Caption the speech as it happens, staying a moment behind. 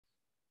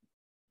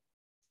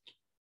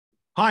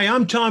Hi,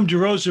 I'm Tom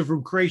DeRosa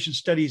from Creation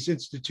Studies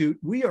Institute.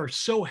 We are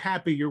so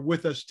happy you're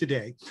with us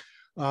today.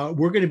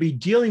 We're going to be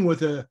dealing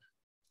with a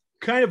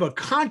kind of a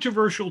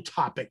controversial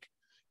topic.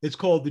 It's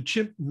called the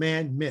Chimp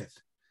Man Myth.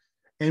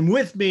 And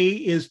with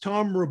me is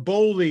Tom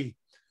Riboldi,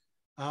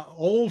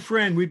 old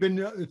friend. We've been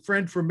a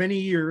friend for many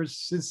years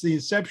since the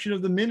inception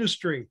of the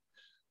ministry.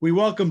 We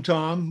welcome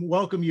Tom.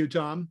 Welcome you,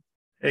 Tom.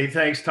 Hey,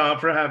 thanks, Tom,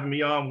 for having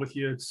me on with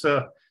you. It's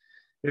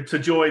a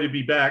joy to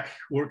be back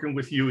working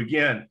with you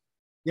again.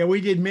 Yeah,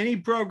 we did many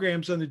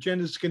programs on the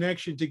Genesis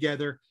Connection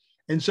together.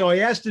 And so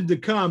I asked him to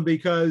come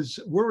because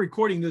we're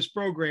recording this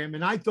program,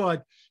 and I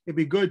thought it'd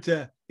be good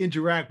to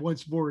interact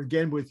once more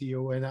again with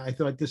you. And I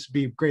thought this would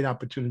be a great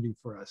opportunity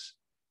for us.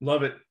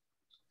 Love it.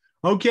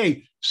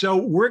 Okay, so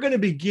we're going to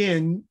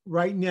begin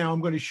right now. I'm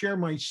going to share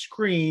my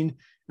screen,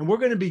 and we're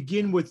going to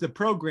begin with the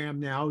program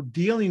now,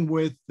 dealing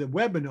with the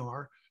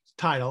webinar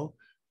title,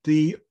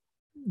 the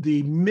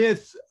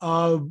myth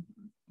of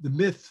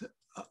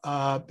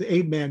the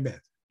ape man myth.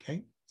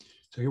 Okay,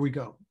 so here we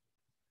go.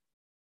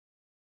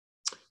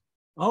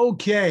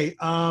 Okay,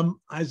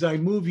 as I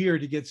move here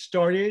to get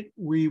started,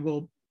 we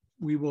will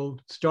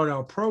start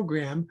our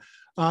program.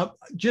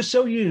 Just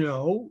so you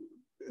know,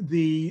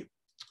 the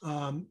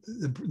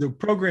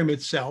program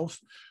itself,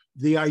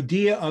 the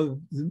idea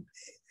of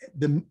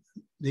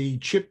the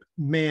Chimp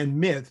Man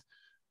myth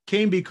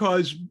came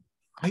because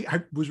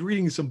I was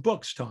reading some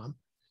books, Tom,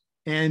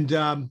 and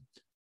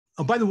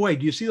oh, by the way,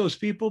 do you see those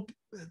people?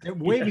 They're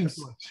waving Yes.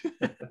 to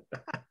us.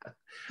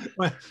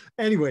 Well,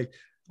 anyway,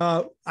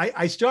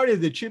 I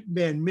started the Chimp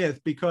Man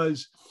myth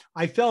because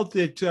I felt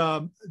that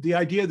the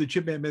idea of the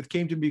Chimp Man myth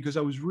came to me because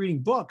I was reading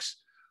books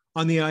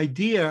on the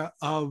idea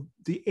of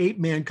the ape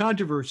man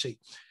controversy.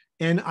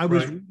 And I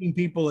was reading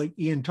people like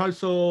Ian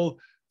Tussell,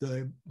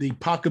 the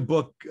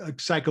pocketbook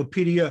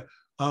encyclopedia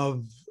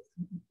of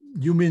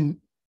human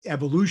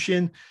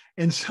evolution.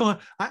 And so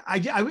I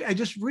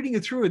just reading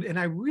it through it, and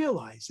I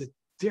realized that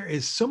there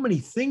is so many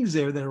things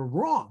there that are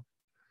wrong.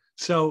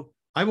 So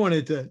I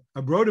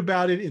wrote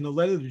about it in the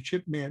letter to the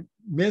Chimp Man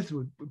Myth,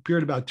 which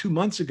appeared about 2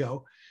 months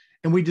ago,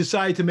 and we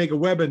decided to make a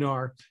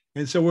webinar.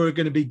 And so we're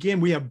going to begin.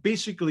 We have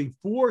basically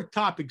 4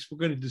 topics we're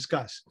going to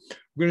discuss.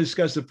 We're going to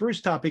discuss the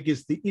first topic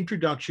is the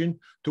introduction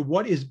to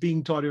what is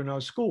being taught in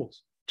our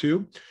schools.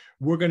 2,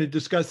 we're going to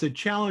discuss the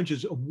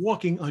challenges of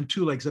walking on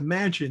 2 legs.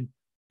 Imagine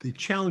the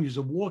challenges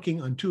of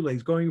walking on 2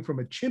 legs, going from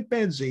a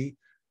chimpanzee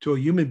to a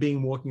human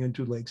being walking on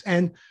 2 legs.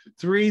 And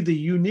 3, the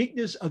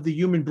uniqueness of the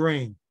human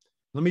brain.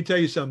 Let me tell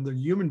you something, the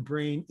human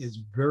brain is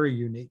very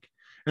unique.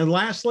 And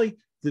lastly,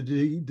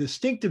 the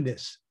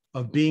distinctiveness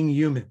of being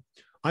human.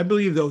 I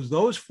believe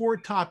those 4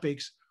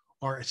 topics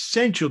are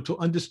essential to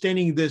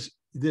understanding this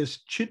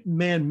Chimp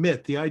Man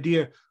myth, the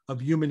idea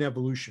of human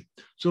evolution.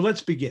 So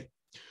let's begin.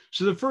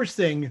 So the first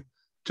thing,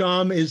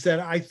 Tom, is that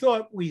I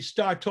thought we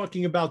start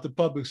talking about the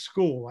public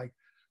school, like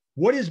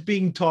what is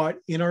being taught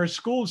in our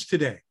schools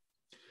today.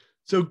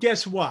 So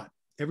guess what?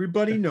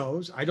 Everybody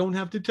knows, I don't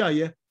have to tell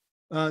you,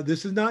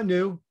 this is not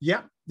new.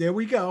 Yep, there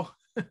we go.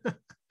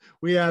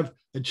 We have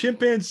a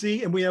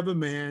chimpanzee and we have a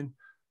man,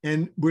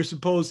 and we're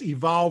supposed to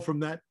evolve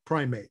from that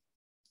primate.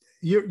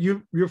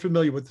 You're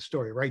familiar with the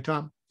story, right,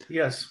 Tom?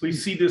 Yes, we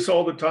see this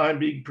all the time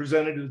being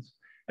presented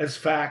as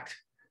fact,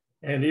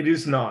 and it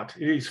is not.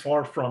 It is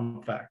far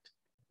from fact.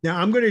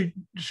 Now, I'm going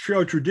to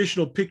show a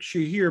traditional picture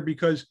here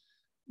because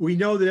we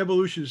know that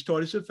evolution is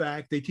taught as a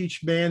fact. They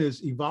teach man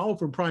has evolved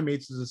from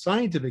primates as a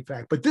scientific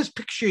fact. But this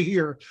picture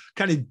here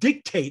kind of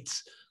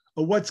dictates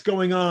what's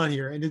going on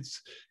here. And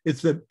it's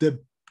the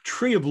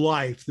tree of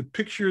life, the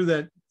picture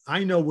that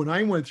I know when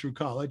I went through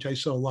college, I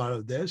saw a lot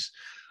of this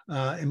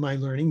in my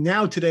learning.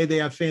 Now, today, they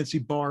have fancy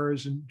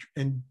bars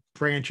and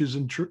branches,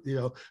 and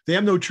they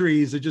have no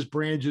trees. They're just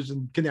branches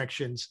and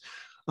connections.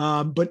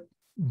 But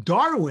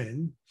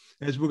Darwin,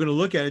 as we're going to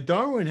look at it,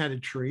 Darwin had a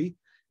tree.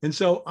 And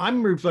so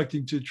I'm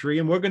reflecting to the tree,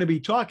 and we're going to be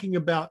talking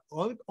about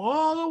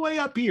all the way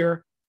up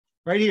here,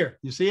 right here.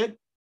 You see it?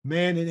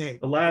 Man and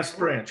ape. The last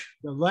branch.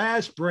 The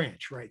last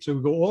branch, right? So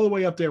we go all the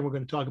way up there, and we're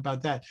going to talk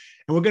about that.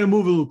 And we're going to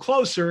move a little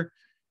closer,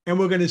 and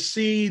we're going to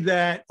see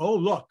that, oh,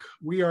 look,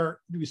 we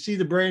see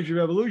the branch of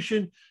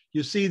evolution.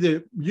 You see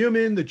the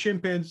human, the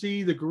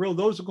chimpanzee, the gorilla.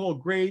 Those are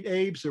called great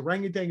apes. The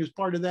orangutan is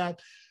part of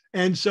that.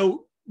 And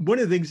so one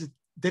of the things is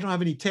they don't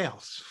have any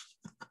tails.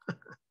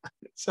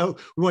 So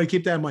we want to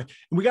keep that in mind.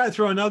 And we got to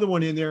throw another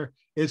one in there.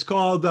 It's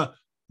called the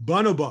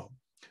bonobo.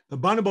 The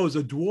bonobo is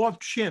a dwarf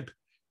chimp.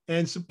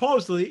 And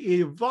supposedly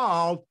it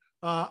evolved,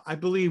 I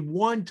believe,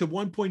 1 to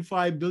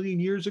 1.5 billion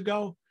years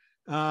ago.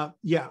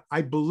 Yeah,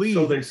 I believe.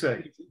 So they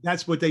say.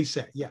 That's what they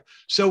say. Yeah.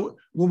 So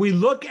when we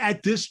look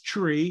at this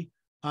tree,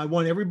 I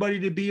want everybody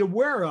to be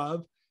aware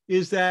of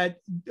is that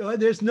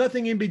there's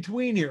nothing in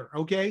between here.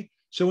 Okay.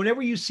 So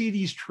whenever you see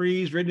these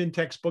trees written in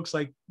textbooks,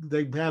 like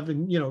they have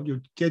in,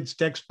 your kid's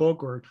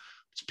textbook or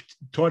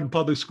taught in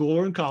public school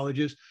or in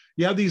colleges,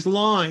 you have these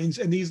lines,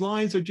 and these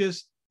lines are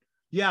just,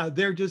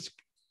 they're just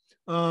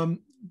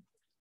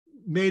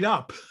made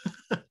up.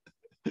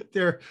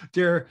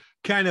 they're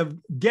kind of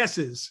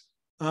guesses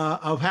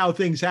of how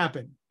things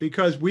happen,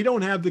 because we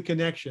don't have the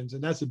connections,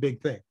 and that's a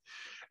big thing.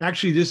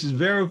 Actually, this is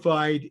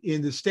verified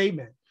in the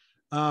statement.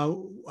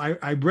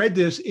 I read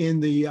this in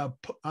the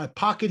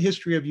Pocket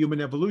History of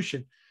Human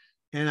Evolution,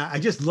 and I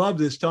just love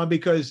this, Tom,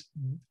 because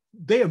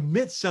they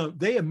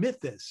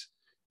omit this,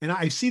 and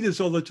I see this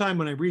all the time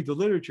when I read the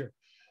literature.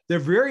 The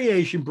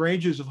variation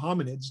branches of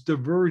hominids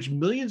diverge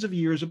millions of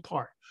years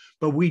apart,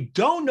 but we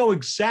don't know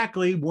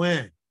exactly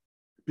when,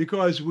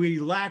 because we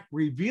lack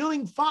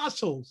revealing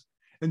fossils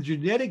and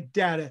genetic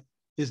data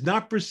is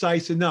not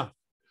precise enough.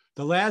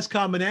 The last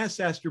common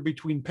ancestor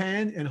between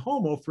Pan and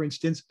Homo, for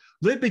instance,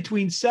 lived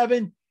between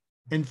 7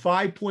 and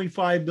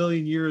 5.5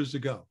 million years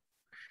ago.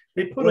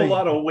 They put a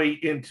lot of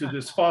weight into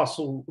this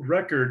fossil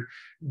record,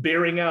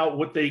 bearing out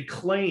what they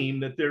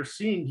claim that they're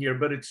seeing here,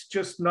 but it's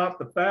just not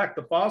the fact.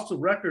 The fossil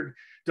record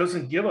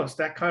doesn't give us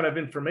that kind of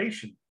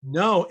information.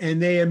 No,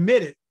 and they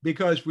admit it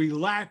because we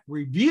lack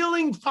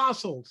revealing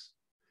fossils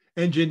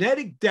and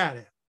genetic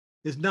data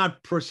is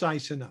not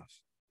precise enough.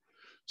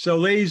 So,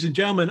 ladies and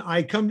gentlemen,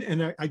 I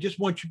just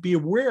want you to be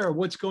aware of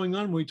what's going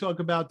on when we talk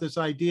about this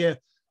idea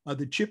of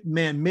the Chimp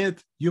Man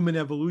myth, human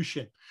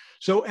evolution.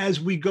 So as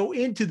we go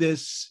into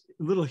this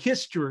little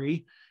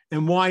history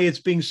and why it's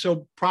being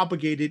so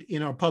propagated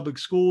in our public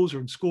schools or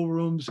in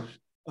schoolrooms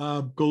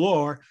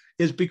galore,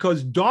 is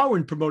because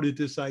Darwin promoted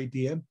this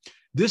idea.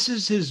 This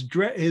is his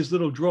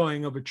little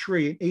drawing of a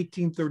tree in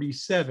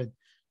 1837.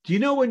 Do you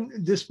know when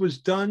this was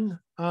done?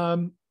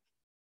 Do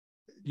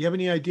you have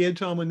any idea,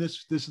 Tom, when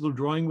this little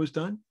drawing was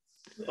done?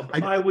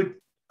 I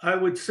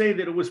would say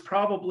that it was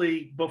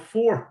probably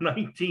before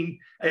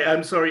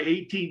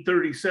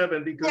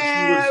 1837, because he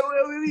was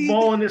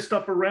mauling this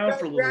stuff around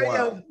for a little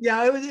while.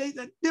 Yeah, it was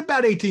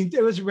about 18.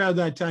 It was around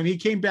that time. He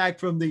came back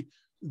from the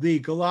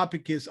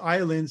Galapagos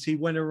Islands. He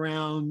went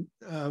around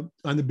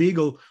on the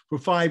Beagle for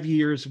 5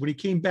 years. When he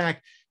came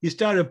back, he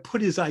started to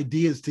put his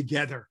ideas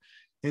together.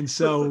 And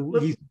so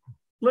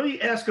let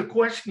me ask a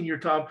question here,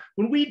 Tom.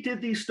 When we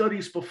did these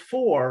studies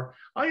before,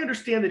 I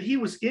understand that he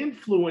was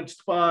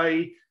influenced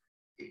by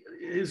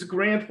his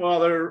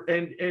grandfather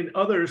and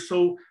others.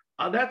 So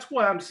that's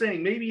why I'm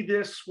saying maybe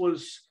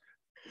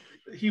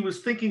he was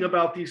thinking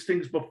about these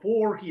things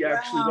before he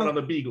actually went on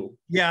the Beagle.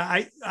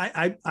 Yeah,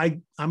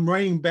 I'm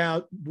writing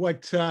about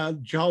what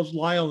Charles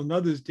Lyell and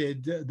others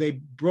did. They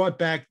brought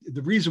back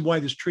the reason why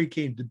this tree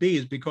came to be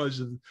is because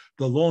of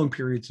the long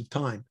periods of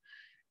time.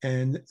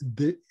 And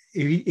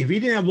if he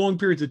didn't have long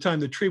periods of time,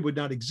 the tree would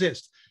not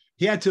exist.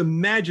 He had to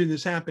imagine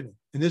this happening.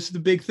 And this is the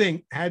big thing,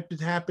 it had to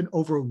happen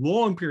over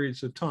long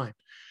periods of time.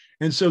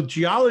 And so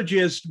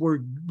geologists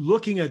were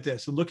looking at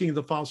this and looking at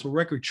the fossil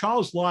record.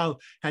 Charles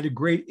Lyell had a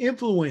great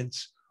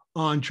influence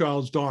on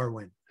Charles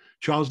Darwin.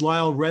 Charles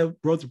Lyell wrote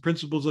the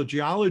Principles of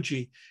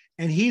Geology,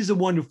 and he's the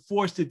one who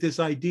forced this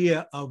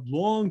idea of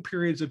long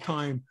periods of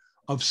time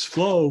of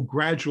slow,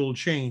 gradual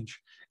change.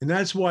 And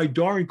that's why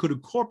Darwin could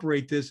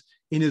incorporate this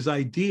in his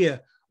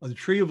idea of the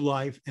tree of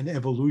life and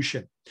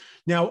evolution.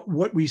 Now,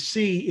 what we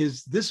see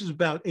is this is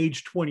about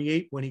age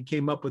 28 when he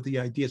came up with the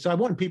idea. So I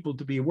want people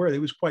to be aware that he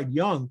was quite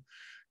young.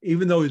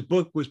 Even though his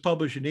book was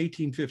published in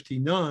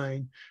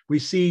 1859, we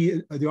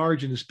see The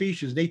Origin of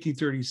Species in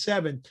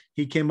 1837,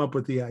 he came up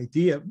with the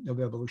idea of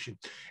evolution.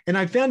 And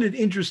I found it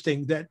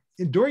interesting that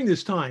during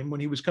this time, when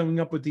he was coming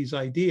up with these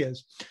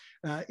ideas,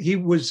 he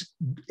was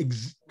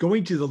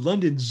going to the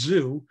London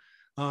Zoo.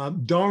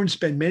 Darwin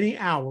spent many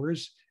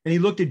hours, and he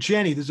looked at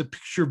Jenny. There's a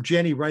picture of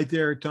Jenny right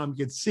there, Tom,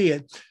 you can see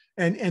it.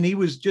 And he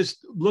was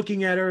just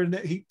looking at her,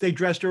 and they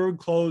dressed her in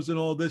clothes and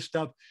all this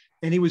stuff.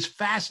 And he was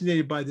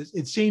fascinated by this.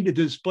 It seemed a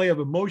display of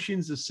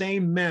emotions the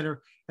same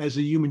manner as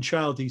a human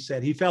child, he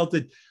said. He felt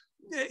that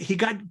he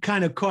got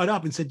kind of caught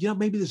up and said,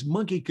 maybe this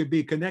monkey could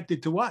be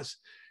connected to us.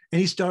 And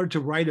he started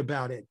to write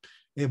about it.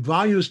 And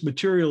voluminous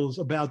materials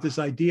about this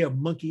idea of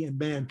monkey and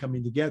man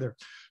coming together.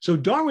 So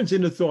Darwin's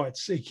Inner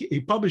Thoughts, he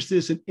published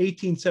this in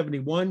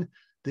 1871,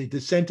 The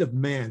Descent of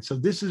Man. So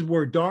this is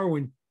where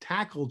Darwin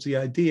tackles the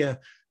idea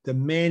that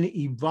man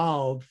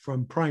evolved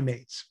from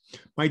primates.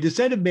 My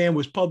Descent of Man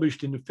was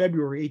published in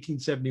February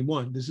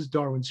 1871. This is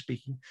Darwin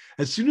speaking.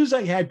 As soon as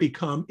I had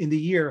become, in the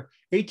year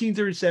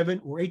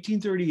 1837 or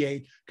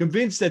 1838,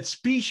 convinced that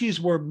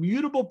species were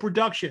mutable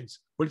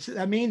productions. What does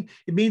that mean?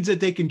 It means that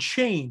they can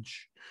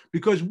change,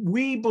 because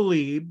we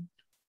believe,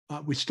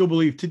 we still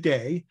believe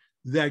today,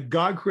 that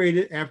God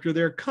created after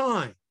their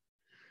kind.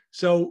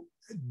 So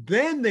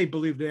then they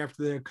believed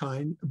after their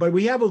kind, but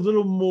we have a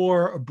little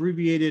more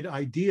abbreviated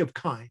idea of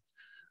kind.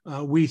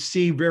 We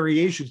see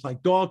variations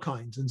like dog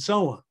kinds and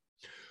so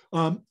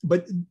on.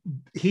 But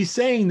he's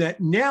saying that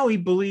now he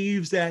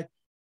believes that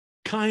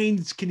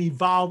kinds can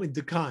evolve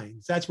into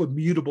kinds. That's what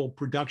mutable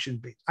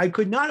production means. I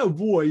could not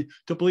avoid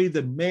to believe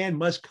that man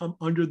must come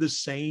under the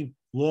same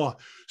law.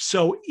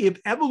 So if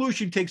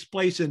evolution takes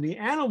place in the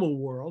animal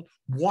world,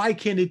 why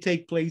can't it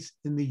take place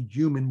in the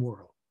human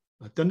world?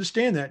 I have to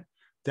understand that.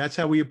 That's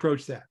how we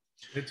approach that.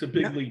 It's a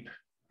big leap.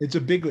 It's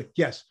a big leap,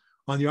 yes.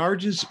 On the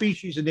Origin of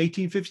Species in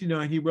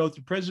 1859, he wrote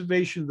The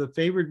Preservation of the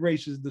Favored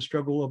Races, The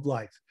Struggle of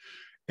Life.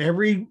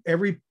 Every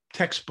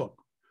textbook,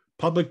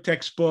 public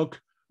textbook,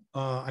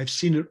 I've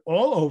seen it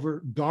all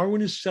over.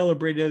 Darwin is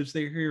celebrated as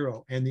their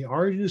hero, and the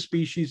origin of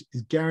species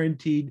is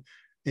guaranteed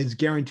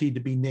to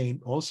be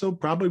named. Also,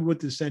 probably with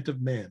the descent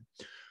of man.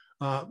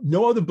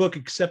 No other book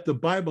except the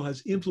Bible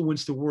has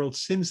influenced the world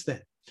since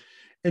then.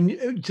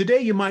 And today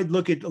you might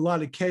look at a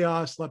lot of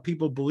chaos, a lot of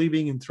people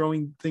believing and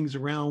throwing things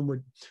around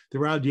with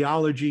their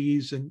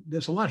ideologies, and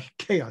there's a lot of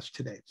chaos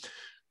today.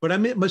 But I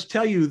must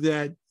tell you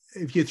that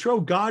if you throw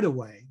God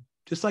away,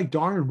 just like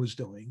Darwin was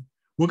doing,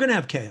 we're going to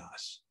have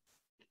chaos.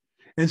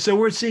 And so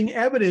we're seeing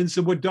evidence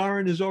of what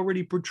Darwin has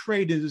already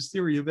portrayed in his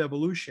theory of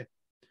evolution,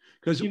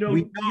 because we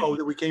know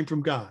that we came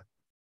from God.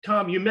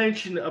 Tom, you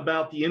mentioned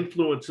about the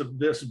influence of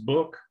this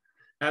book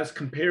as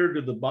compared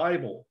to the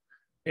Bible.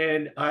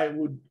 And I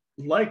would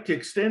like to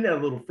extend that a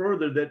little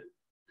further, that,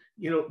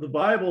 the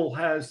Bible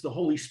has the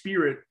Holy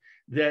Spirit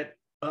that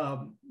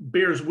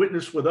bears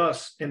witness with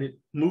us, and it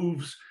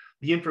moves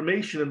the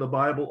information in the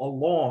Bible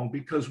along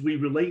because we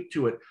relate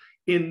to it.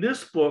 In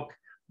this book,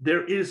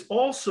 there is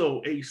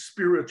also a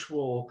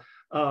spiritual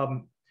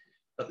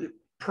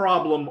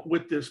problem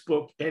with this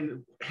book,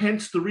 and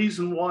hence the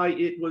reason why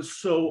it was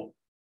so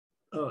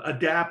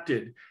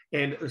adapted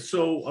and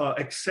so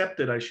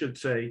accepted, I should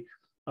say.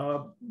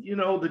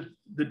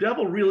 The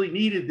devil really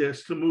needed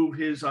this to move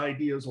his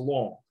ideas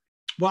along.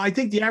 Well, I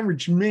think the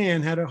average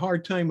man had a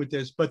hard time with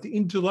this, but the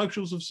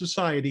intellectuals of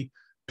society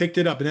picked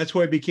it up, and that's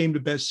why it became the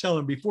bestseller.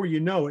 And before you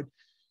know it,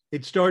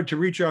 it started to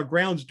reach our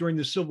grounds during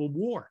the Civil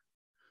War.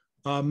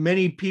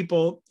 Many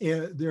people,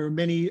 there are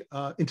many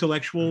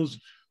intellectuals,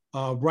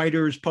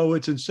 writers,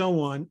 poets, and so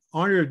on,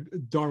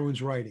 honored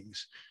Darwin's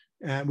writings.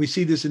 We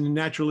see this in the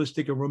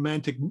naturalistic and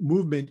romantic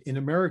movement in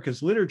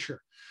America's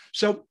literature.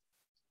 So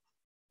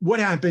what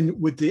happened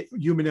with the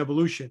human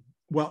evolution?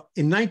 Well,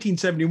 in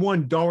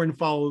 1971, Darwin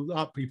followed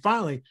up. He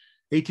finally,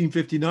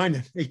 1859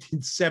 and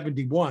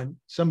 1871,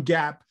 some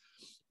gap,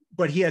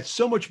 but he had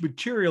so much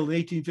material in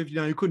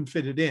 1859, he couldn't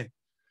fit it in.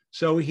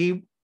 So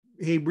he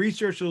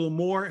researched a little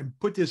more and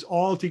put this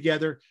all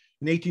together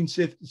in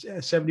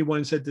 1871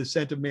 and said, The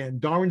Descent of Man.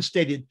 Darwin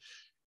stated,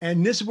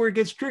 and this is where it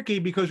gets tricky,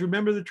 because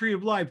remember the tree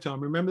of life, Tom?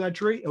 Remember that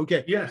tree?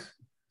 Okay. Yes.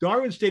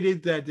 Darwin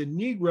stated that the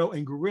Negro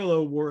and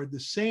gorilla were at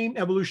the same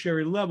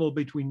evolutionary level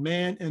between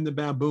man and the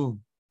baboon.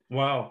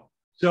 Wow.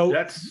 So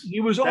he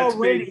was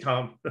already, big,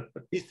 Tom.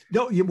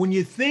 When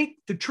you think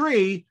the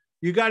tree,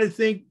 you got to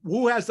think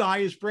who has the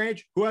highest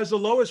branch, who has the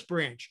lowest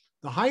branch.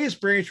 The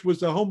highest branch was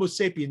the Homo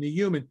sapien, the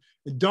human.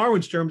 In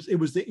Darwin's terms, it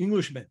was the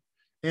Englishman.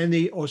 And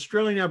the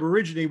Australian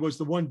Aborigine was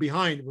the one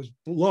behind. It was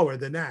lower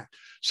than that.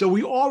 So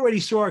we already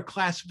saw a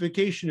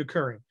classification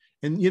occurring.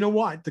 And you know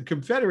what? The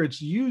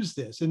Confederates used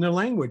this in their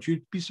language.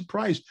 You'd be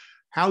surprised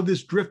how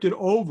this drifted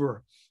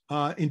over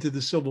into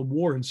the Civil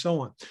War and so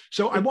on.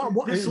 So I want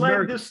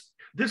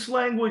this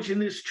language in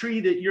this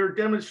tree that you're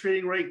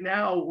demonstrating right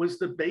now was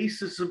the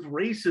basis of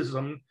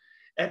racism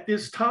at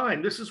this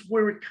time. This is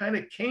where it kind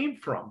of came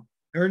from.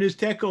 Ernest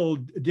Haeckel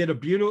did a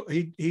beautiful,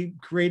 he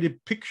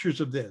created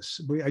pictures of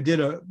this. I did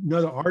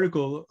another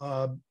article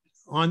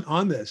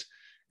on this.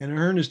 And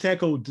Ernest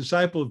Haeckel,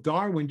 disciple of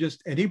Darwin,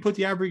 and he put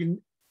the African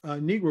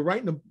Negro right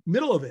in the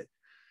middle of it.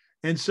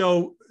 And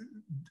so,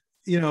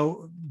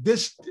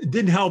 this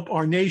didn't help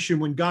our nation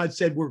when God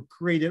said we're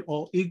created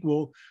all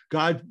equal.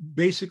 God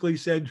basically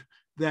said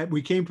that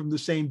we came from the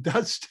same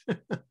dust.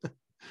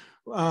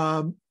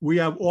 We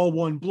have all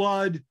one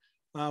blood.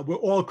 We're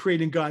all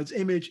created in God's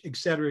image, et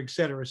cetera, et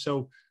cetera.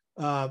 So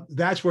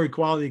that's where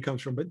equality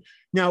comes from. But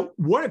now,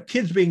 what are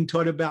kids being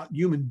taught about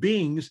human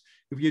beings,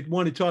 if you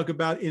want to talk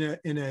about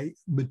in a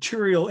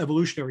material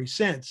evolutionary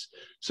sense?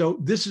 So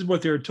this is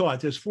what they're taught.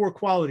 There's 4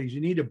 qualities.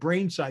 You need a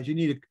brain size. You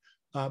need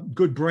a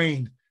good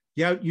brain.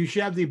 You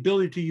should have the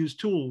ability to use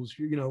tools.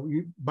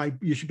 You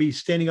should be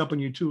standing up on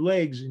your 2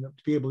 legs, to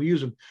be able to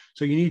use them.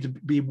 So you need to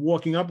be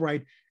walking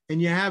upright.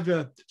 And you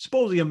have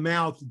supposedly a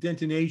mouth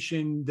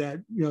dentination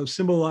that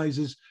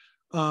symbolizes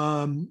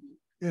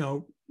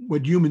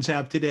what humans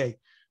have today.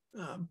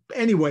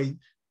 Anyway,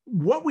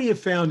 what we have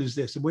found is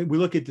this: we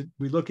look at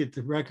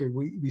the record,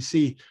 we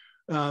see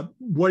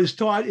what is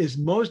taught is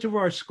most of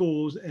our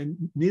schools, and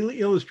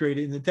neatly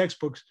illustrated in the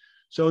textbooks.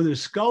 So the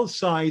skull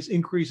size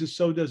increases,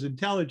 so does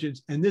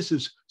intelligence, and this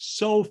is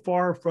so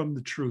far from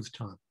the truth,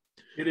 Tom.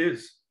 It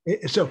is.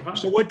 So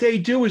what they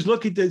do is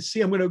look at this.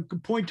 See, I'm going to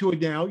point to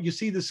it now. You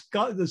see the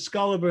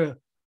skull of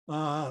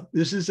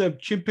this is a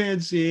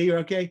chimpanzee,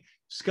 okay?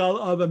 Skull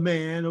of a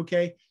man,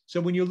 okay? So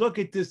when you look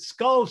at this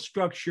skull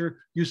structure,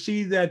 you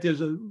see that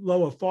there's a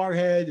lower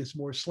forehead, it's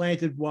more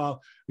slanted,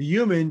 while a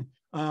human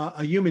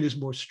is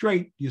more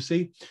straight, you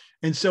see?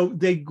 And so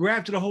they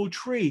grafted a whole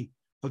tree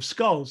of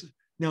skulls.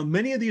 Now,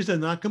 many of these are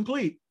not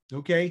complete,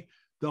 okay?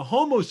 The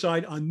Homo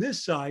side on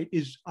this side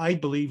is, I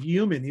believe,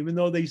 human, even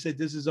though they said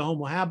this is a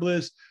Homo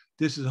habilis,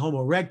 this is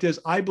Homo erectus.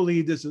 I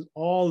believe this is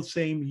all the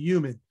same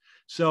human.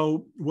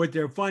 So what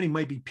they're finding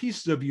might be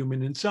pieces of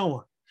human and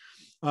so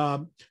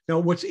on. Now,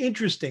 what's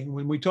interesting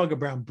when we talk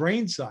about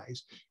brain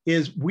size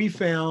is we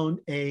found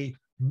the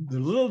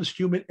littlest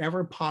human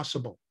ever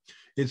possible.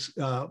 It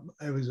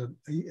was a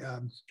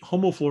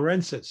Homo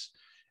florensis.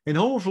 And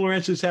Homo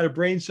florensis had a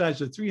brain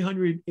size of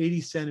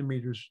 380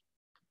 centimeters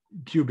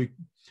cubic,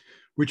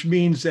 which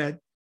means that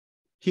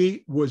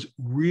he was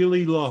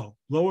really low,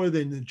 lower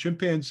than the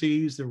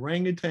chimpanzees, the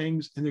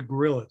orangutans, and the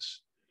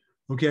gorillas.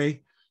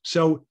 Okay,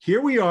 so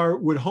here we are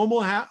with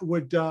Homo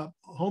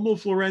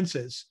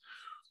florensis,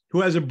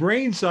 who has a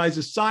brain size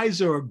the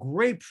size of a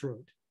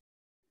grapefruit.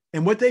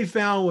 And what they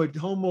found with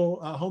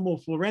Homo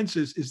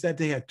florensis is that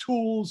they had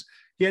tools.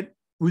 He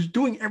was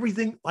doing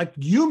everything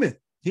like human.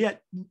 He had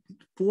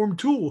formed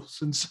tools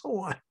and so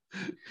on.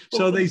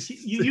 So well,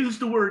 you use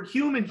the word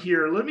human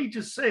here. Let me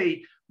just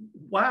say,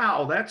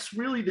 wow, that's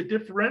really the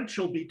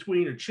differential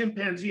between a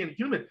chimpanzee and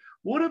human.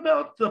 What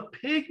about the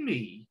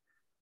pygmy?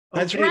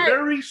 That's right.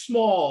 Very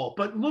small,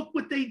 but look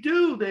what they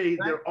do.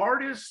 They're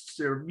artists,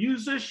 they're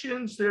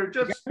musicians, they're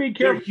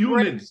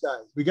human.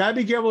 We got to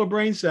be careful of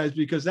brain size,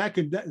 because that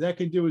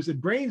can do is the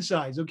brain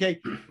size.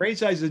 Okay, brain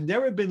size has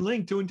never been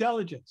linked to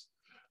intelligence.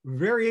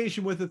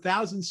 Variation with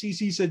 1,000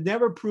 cc's had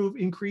never proved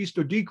increased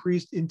or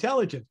decreased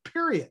intelligence.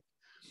 Period.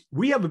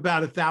 We have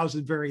about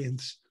 1,000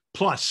 variants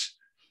plus,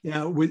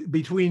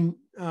 between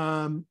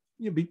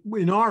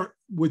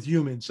with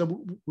humans.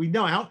 So we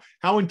know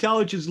how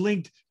intelligence is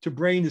linked to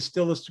brain is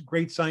still a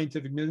great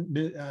scientific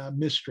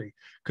mystery.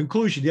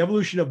 Conclusion: the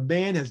evolution of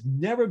man has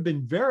never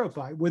been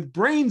verified with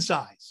brain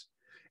size,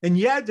 and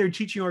yet they're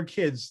teaching our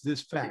kids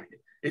this fact.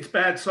 It's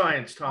bad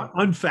science, Tom.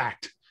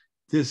 Unfact.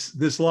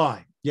 This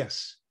lie.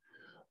 Yes,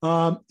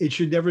 it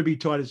should never be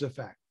taught as a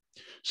fact.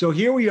 So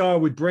here we are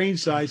with brain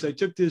size. I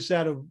took this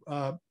out of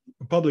a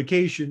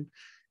publication,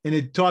 and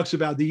it talks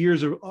about the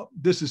years of,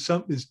 this is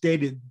something that's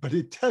dated, but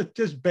it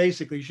just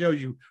basically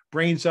shows you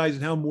brain size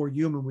and how more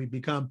human we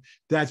become.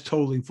 That's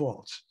totally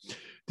false.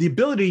 The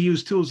ability to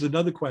use tools is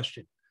another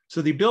question.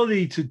 So the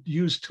ability to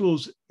use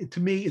tools, to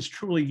me, is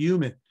truly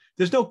human.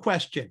 There's no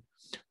question.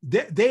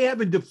 They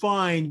haven't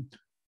defined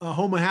a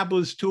Homo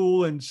habilis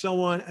tool and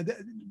so on.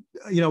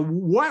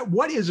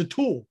 What is a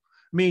tool?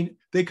 I mean,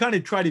 they kind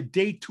of try to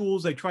date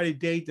tools. They try to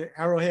date the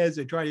arrowheads.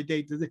 They try to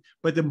date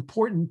but the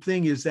important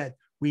thing is that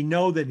we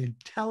know that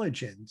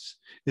intelligence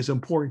is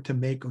important to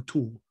make a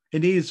tool.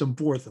 It needed some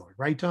forethought,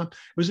 right, Tom? It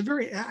was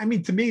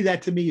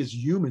to me is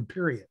human,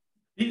 period.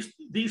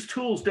 These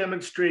tools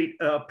demonstrate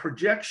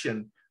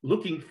projection,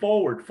 looking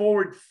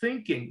forward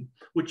thinking,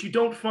 which you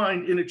don't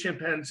find in a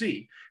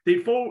chimpanzee. They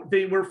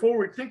were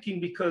forward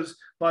thinking because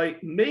by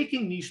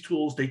making these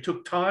tools, they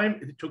took time,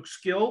 it took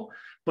skill,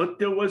 but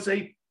there was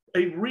a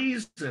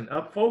reason,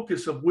 a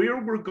focus of where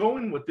we're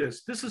going with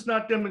this. This is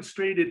not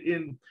demonstrated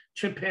in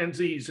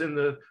chimpanzees and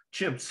the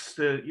chimps.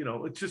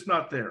 It's just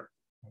not there.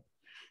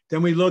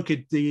 Then we look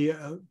at the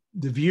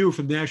view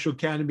from the National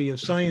Academy of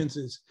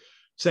Sciences,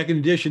 second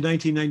edition,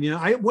 1999.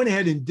 I went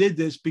ahead and did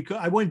this because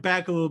I went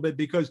back a little bit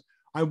because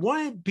I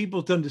wanted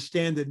people to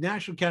understand that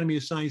National Academy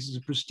of Sciences is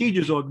a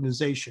prestigious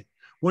organization,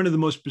 one of the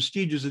most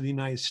prestigious in the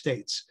United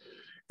States.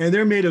 And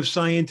they're made of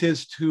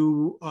scientists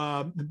who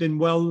have been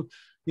well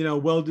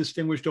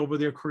distinguished over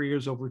their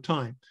careers over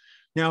time.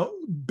 Now,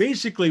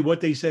 basically what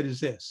they said is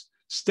this: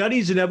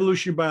 studies in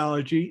evolutionary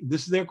biology,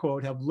 this is their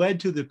quote, have led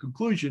to the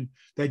conclusion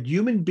that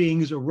human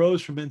beings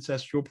arose from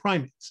ancestral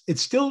primates.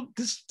 This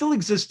still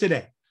exists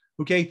today,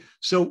 okay?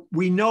 So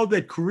we know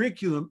that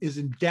curriculum is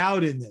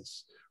endowed in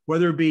this,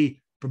 whether it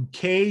be from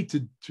K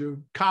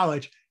to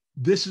college.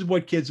 This is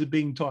what kids are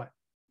being taught,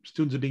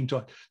 students are being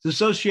taught. The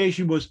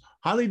association was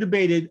highly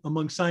debated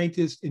among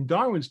scientists in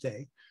Darwin's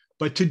day,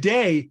 but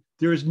today,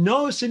 there is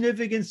no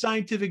significant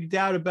scientific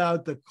doubt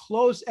about the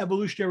close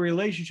evolutionary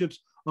relationships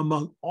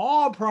among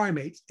all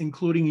primates,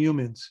 including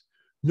humans.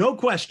 No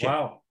question.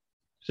 Wow.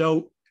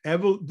 So,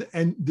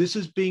 and this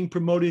is being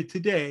promoted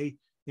today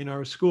in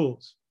our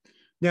schools.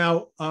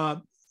 Now,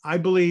 I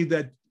believe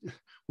that when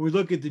we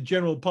look at the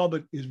general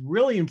public is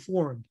really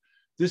informed.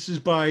 This is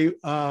by,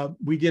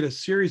 we did a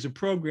series of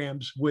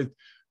programs with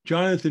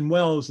Jonathan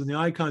Wells and the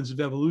Icons of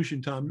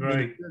Evolution, Tom,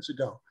 many years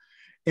ago.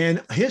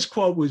 And his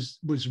quote was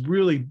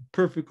really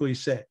perfectly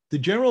said. The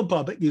general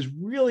public is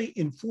really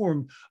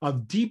informed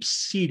of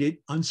deep-seated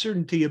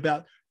uncertainty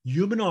about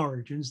human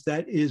origins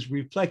that is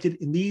reflected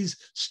in these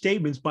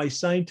statements by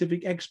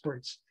scientific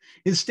experts.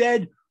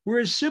 Instead,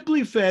 we're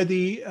simply fed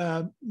the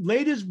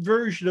latest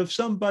version of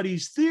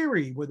somebody's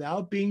theory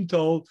without being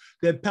told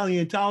that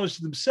paleontologists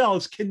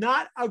themselves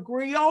cannot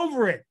agree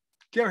over it.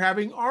 They're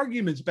having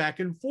arguments back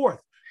and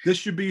forth. This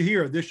should be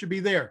here. This should be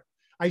there.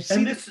 I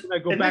see this when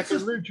I go back to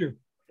literature.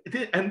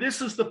 And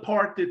this is the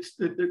part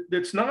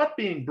that's not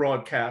being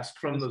broadcast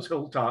from those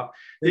hilltop.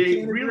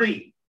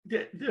 The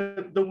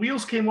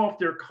wheels came off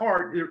their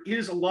cart. There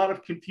is a lot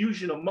of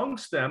confusion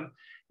amongst them,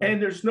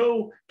 and there's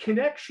no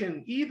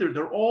connection either.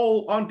 They're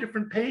all on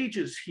different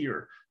pages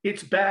here.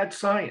 It's bad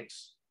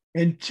science.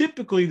 And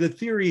typically the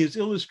theory is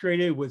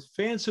illustrated with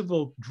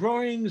fanciful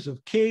drawings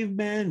of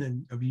cavemen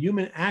and of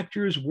human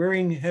actors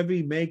wearing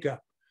heavy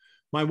makeup.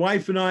 My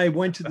wife and I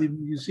went to the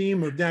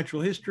Museum of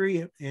Natural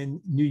History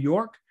in New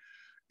York,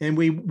 and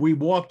we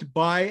walked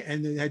by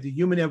and they had the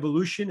human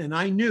evolution. And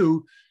I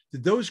knew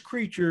that those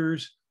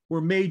creatures were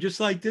made just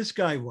like this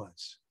guy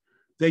was.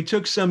 They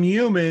took some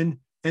human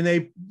and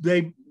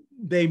they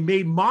they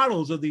made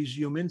models of these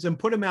humans and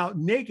put them out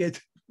naked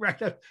right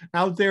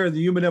out there in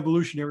the Human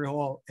Evolutionary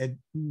Hall at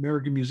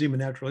American Museum of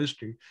Natural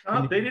History.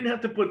 They didn't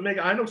have to put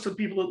mega. I know some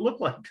people that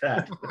look like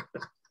that.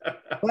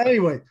 But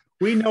anyway,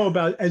 we know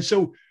about, and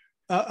so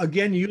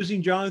again,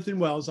 using Jonathan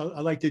Wells, I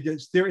like to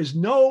just, there is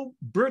no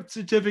birth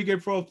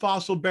certificate for a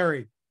fossil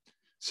buried.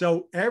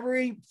 So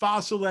every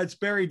fossil that's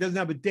buried doesn't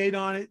have a date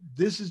on it.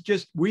 This is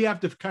just, we have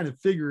to kind of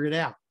figure it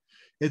out.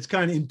 It's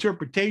kind of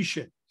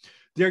interpretation.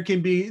 There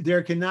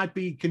cannot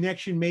be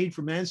connection made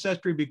from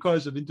ancestry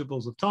because of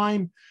intervals of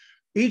time.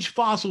 Each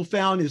fossil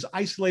found is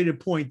isolated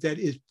point that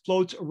is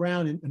floats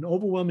around in an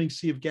overwhelming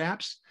sea of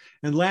gaps.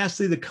 And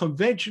lastly, the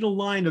conventional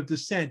line of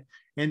descent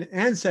and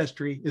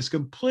ancestry is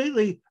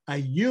completely a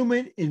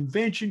human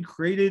invention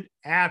created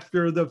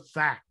after the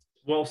fact.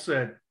 Well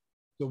said.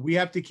 So we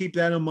have to keep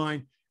that in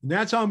mind. And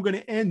that's how I'm going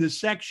to end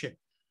this section.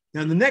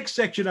 Now, the next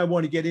section I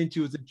want to get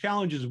into is the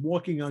challenges of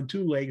walking on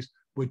two legs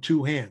with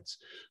two hands.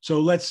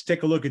 So let's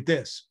take a look at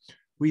this.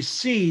 We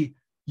see,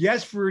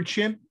 yes, for a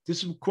chimp,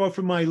 this is a quote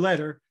from my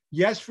letter,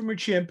 yes, from a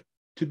chimp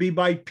to be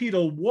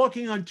bipedal,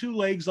 walking on two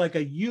legs like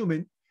a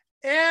human,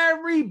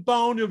 every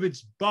bone of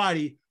its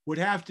body would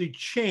have to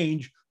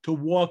change to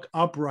walk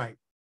upright.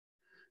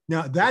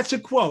 Now, that's a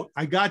quote.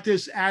 I got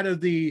this out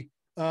of the,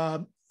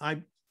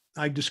 I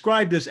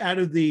described this out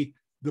of the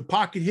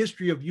pocket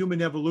history of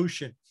human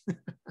evolution.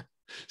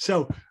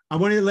 So I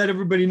want to let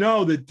everybody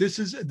know that this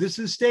is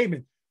a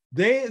statement.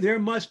 There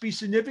must be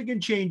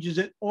significant changes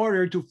in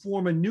order to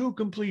form a new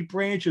complete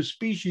branch of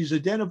species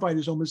identified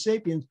as Homo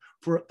sapiens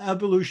for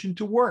evolution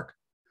to work.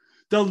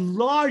 The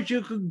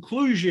logical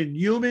conclusion,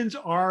 humans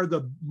are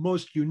the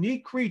most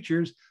unique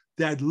creatures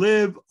that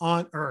live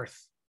on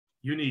Earth.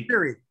 Unique.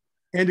 Period.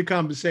 End of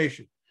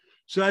conversation.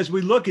 So as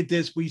we look at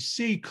this, we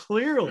see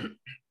clearly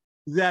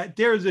that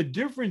there's a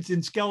difference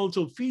in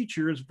skeletal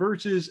features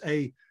versus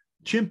a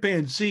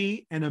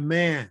chimpanzee and a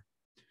man.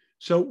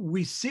 So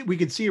we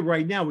can see it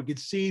right now. We can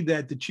see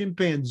that the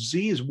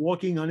chimpanzee is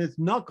walking on its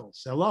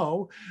knuckles.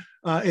 Hello.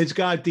 It's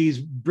got these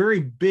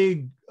very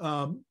big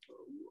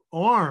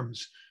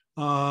arms.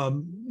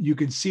 You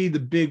can see the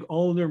big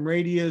ulnar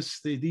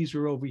radius. These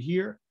are over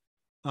here.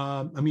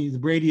 The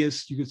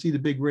radius, you can see the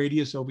big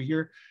radius over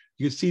here.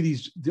 You can see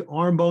the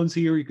arm bones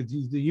here. You can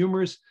see the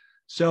humerus.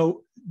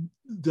 So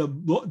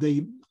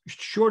the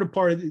shorter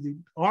part of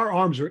our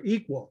arms are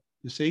equal,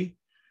 you see?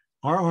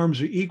 Our arms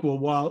are equal,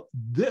 while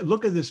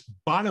look at this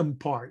bottom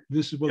part.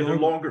 This is what they're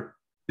longer.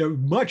 They're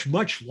much,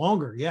 much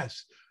longer,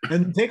 yes.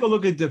 And take a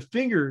look at the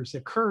fingers, they're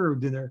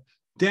curved and they're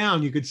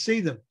down. You could see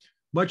them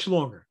much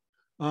longer.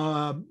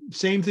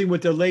 Same thing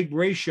with the leg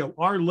ratio.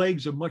 Our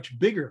legs are much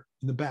bigger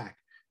in the back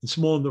and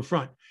small in the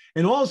front.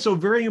 And also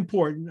very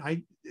important,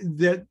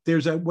 that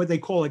there's what they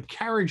call a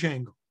carriage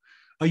angle.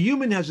 A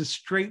human has a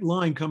straight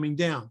line coming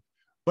down,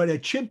 but a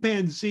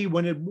chimpanzee,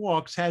 when it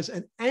walks, has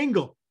an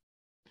angle.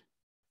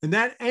 And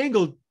that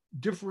angle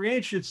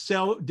differentiates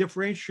itself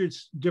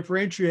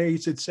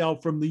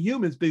from the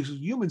humans because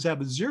humans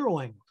have a zero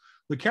angle.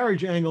 The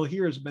carriage angle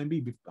here is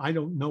maybe, I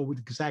don't know what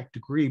exact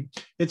degree,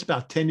 it's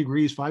about 10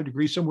 degrees, 5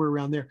 degrees, somewhere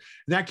around there.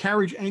 And that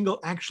carriage angle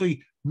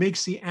actually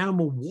makes the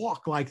animal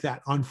walk like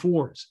that on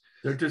fours.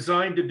 They're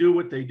designed to do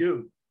what they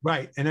do.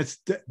 Right. And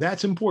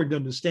that's important to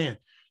understand.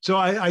 So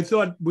I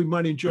thought we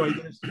might enjoy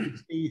this. You can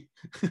see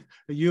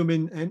a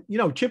human,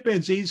 and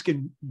chimpanzees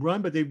can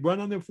run, but they run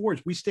on their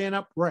fours. We stand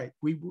upright.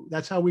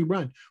 That's how we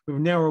run. We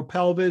have a narrow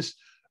pelvis,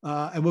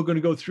 and we're going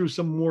to go through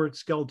some more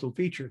skeletal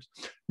features.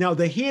 Now,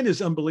 the hand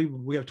is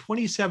unbelievable. We have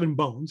 27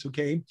 bones,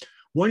 okay?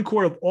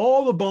 1/4 of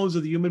all the bones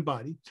of the human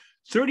body,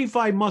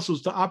 35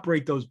 muscles to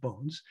operate those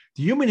bones.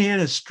 The human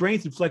hand has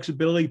strength and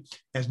flexibility,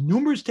 has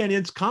numerous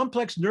tendons,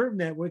 complex nerve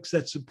networks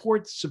that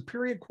support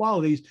superior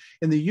qualities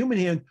in the human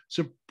hand,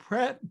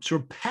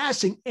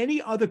 surpassing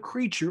any other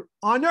creature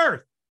on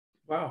Earth.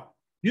 Wow.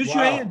 Use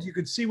your hands, you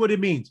can see what it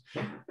means.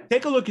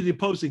 Take a look at the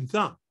opposing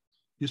thumb.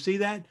 You see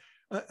that?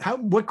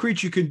 What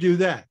creature can do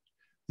that?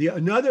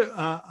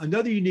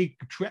 Another unique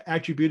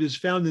attribute is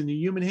found in the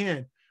human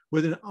hand,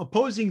 with an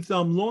opposing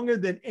thumb longer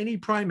than any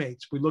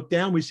primates. We look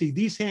down, we see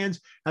these hands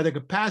have the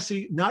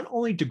capacity not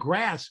only to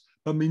grasp,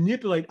 but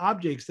manipulate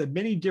objects of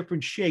many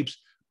different shapes,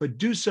 but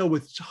do so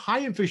with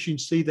high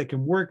efficiency that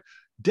can work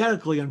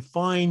delicately on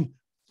fine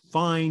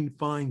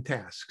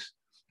tasks.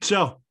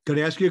 So, going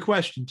to ask you a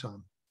question,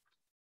 Tom.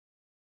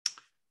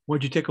 Why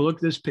don't you take a look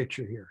at this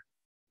picture here?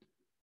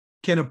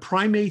 Can a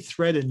primate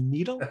thread a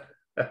needle?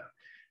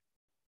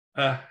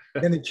 Can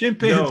a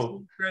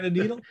chimpanzee thread a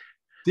needle?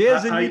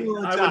 There's a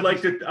needle.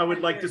 I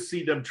would like to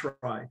see them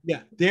try.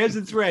 Yeah, there's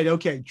a thread.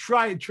 Okay,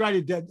 try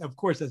to. Of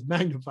course, that's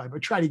magnified,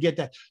 but try to get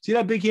that. See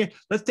that big hand?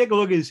 Let's take a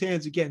look at his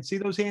hands again. See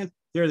those hands?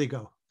 There they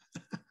go.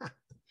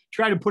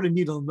 Try to put a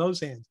needle in those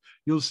hands.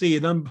 You'll see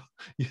it.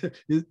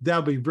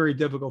 That'll be very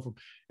difficult for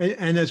him.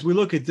 And as we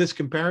look at this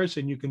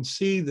comparison, you can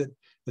see that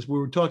as we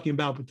were talking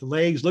about with the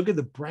legs, look at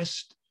the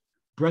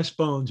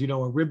breastbones.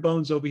 Our rib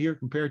bones over here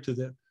compared to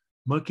the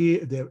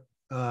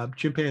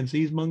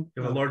chimpanzee's monkey.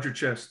 A larger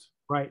chest.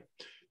 Right.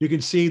 You can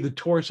see the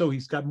torso.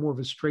 He's got more of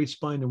a straight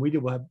spine than we do.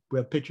 We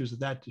have pictures of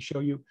that to show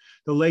you.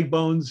 The leg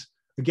bones,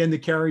 again, the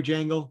carriage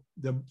angle,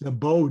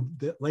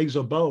 the legs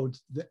are bowed.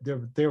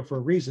 They're there for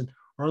a reason.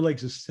 Our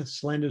legs are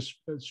slender,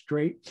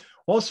 straight.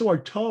 Also our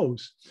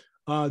toes,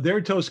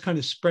 their toes kind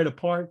of spread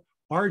apart.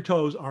 Our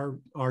toes on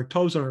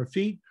our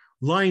feet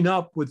line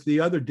up with the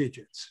other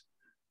digits.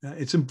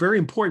 It's very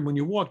important when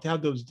you walk to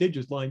have those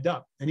digits lined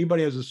up.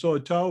 Anybody has a sore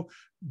toe,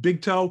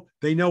 big toe,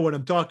 they know what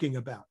I'm talking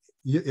about.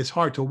 It's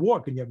hard to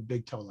walk when you have a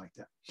big toe like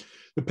that.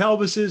 The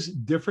pelvis is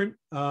different.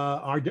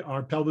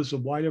 Our pelvis is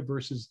wider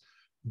versus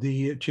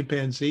the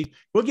chimpanzee.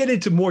 We'll get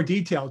into more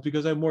details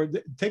because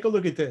take a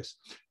look at this.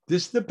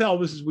 This is the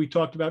pelvis as we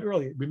talked about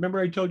earlier. Remember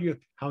I told you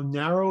how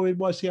narrow it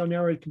was, see how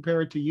narrow it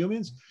compared to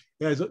humans?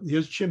 Here's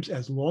chimps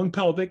as long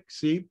pelvic,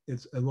 see,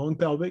 it's a long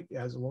pelvic, it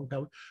has a long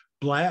pelvic.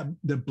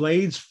 The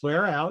blades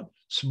flare out,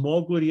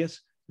 small gluteus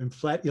and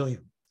flat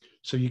ilium.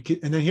 So you can,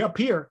 and then up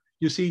here,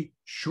 you see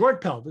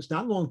short pelvis,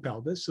 not long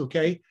pelvis,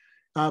 okay?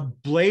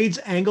 Blades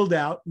angled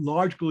out,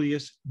 large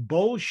gluteus,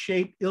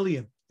 bowl-shaped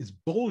ilium is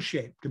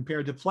bowl-shaped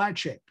compared to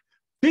flat-shaped.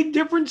 Big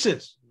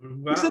differences.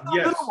 Wow, These are the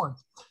little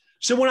ones.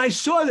 So when I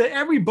saw that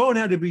every bone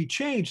had to be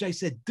changed, I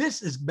said,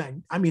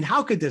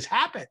 how could this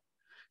happen?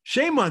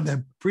 Shame on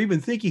them for even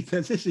thinking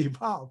that this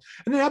evolved.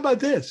 And then how about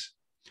this?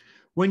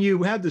 When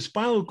you have the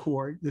spinal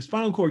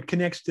cord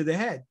connects to the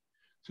head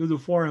through the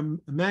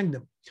foramen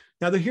magnum.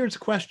 Now, here's a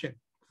question,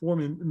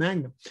 foramen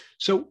magnum.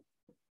 So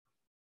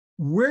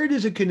where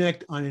does it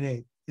connect on an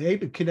ape? An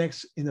ape, it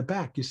connects in the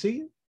back, you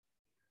see?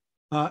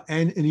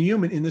 And in a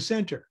human in the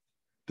center.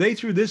 They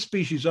threw this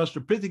species,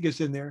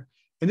 Australopithecus, in there.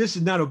 And this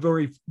is not a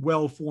very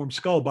well-formed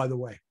skull, by the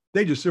way.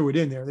 They just threw it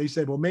in there. They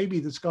said, well,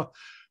 maybe the skull,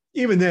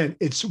 even then,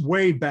 it's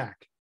way back.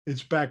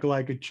 It's back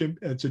like a chimp.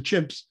 It's a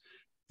chimp's.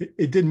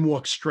 It didn't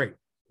walk straight.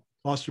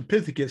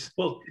 Australopithecus.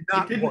 Well,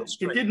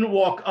 it didn't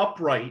walk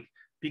upright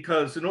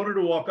because in order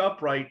to walk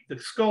upright, the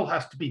skull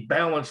has to be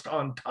balanced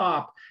on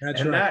top.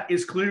 That's right. That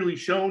is clearly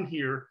shown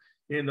here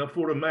in the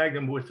foramen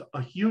magnum with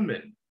a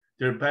human.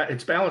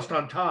 It's balanced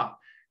on top.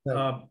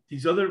 Right.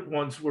 These other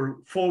ones were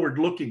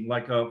forward-looking,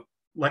 like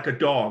a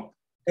dog.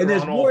 And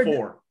there's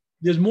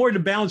more to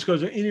balance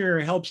because the inner ear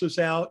helps us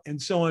out and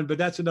so on, but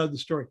that's another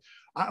story.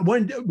 I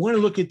want to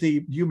look at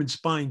the human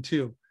spine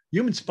too.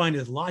 Human spine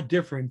is a lot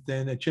different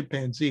than a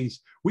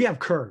chimpanzee's. We have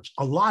curves,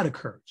 a lot of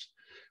curves.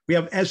 We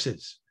have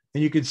S's,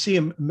 and you can see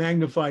them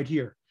magnified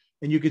here.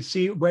 And you can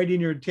see right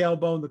in your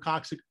tailbone, the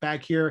coccyx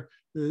back here,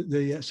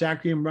 the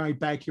sacrum right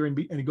back here, and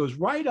it goes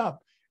right up.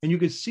 And you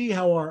can see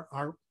how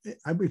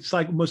it's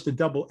like almost a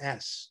double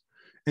S.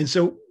 And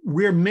so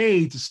we're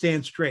made to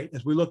stand straight.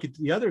 As we look at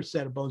the other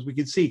set of bones, we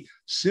can see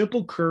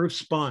simple curved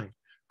spine,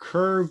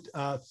 curved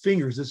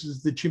fingers. This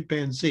is the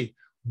chimpanzee.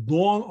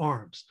 Long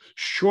arms,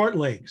 short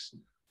legs,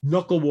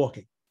 knuckle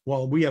walking.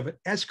 While we have an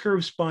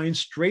S-curved spine,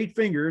 straight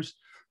fingers,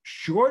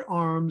 short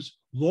arms,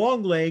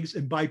 long legs,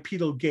 and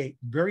bipedal gait.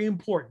 Very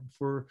important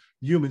for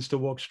humans to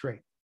walk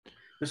straight.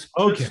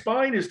 The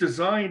spine is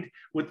designed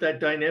with that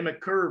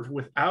dynamic curve.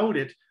 Without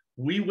it,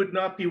 we would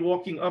not be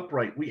walking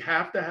upright. We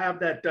have to have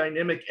that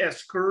dynamic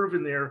S curve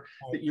in there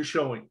that you're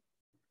showing.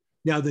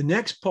 Now, the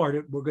next part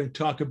that we're going to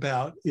talk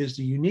about is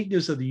the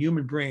uniqueness of the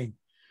human brain.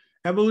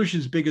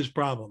 Evolution's biggest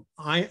problem.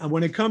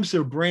 When it comes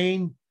to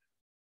brain,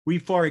 we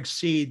far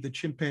exceed the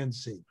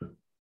chimpanzee.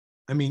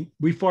 I mean,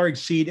 we far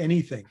exceed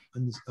anything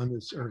on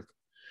this earth.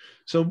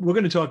 So we're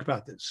going to talk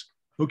about this.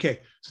 Okay,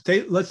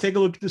 so let's take a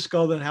look at the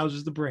skull that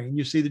houses the brain.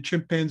 You see the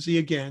chimpanzee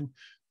again.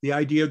 The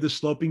idea of the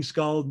sloping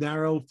skull,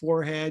 narrow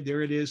forehead,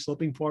 there it is,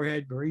 sloping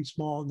forehead, very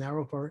small,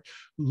 narrow forehead,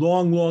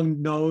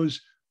 long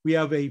nose. We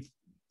have a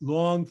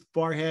long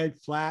forehead,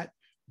 flat,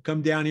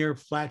 come down here,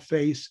 flat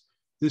face.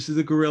 This is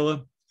the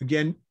gorilla.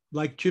 Again,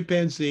 like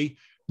chimpanzee,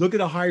 look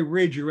at a high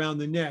ridge around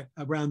the neck,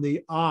 around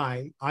the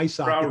eye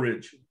socket. Brow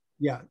ridge.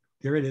 Yeah,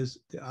 there it is,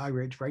 the eye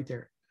ridge right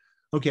there.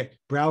 Okay,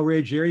 brow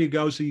ridge, there you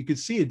go. So you can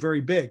see it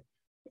very big.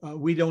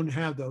 We don't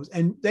have those.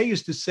 And they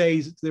used to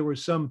say there were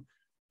some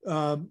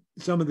of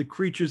the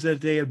creatures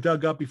that they have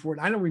dug up before.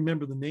 I don't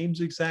remember the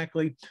names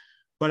exactly,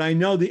 but I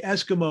know the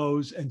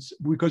Eskimos, and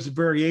because the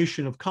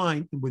variation of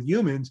kind with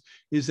humans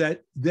is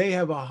that they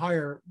have a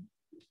higher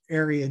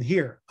area in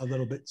here a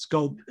little bit.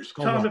 Skull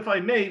Tom, if I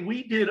may,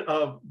 we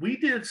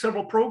did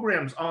several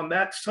programs on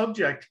that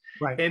subject,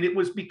 right. And it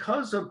was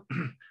because of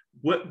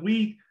what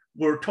we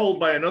were told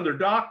by another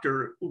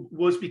doctor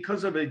was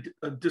because of a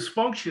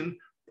dysfunction.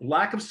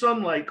 Lack of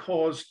sunlight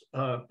caused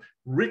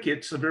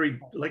rickets,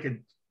 like a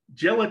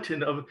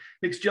gelatin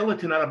makes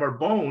gelatin out of our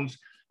bones.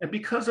 And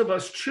because of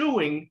us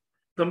chewing,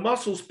 the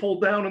muscles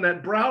pulled down and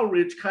that brow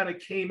ridge kind of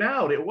came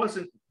out. It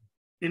wasn't,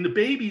 and the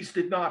babies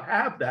did not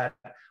have that.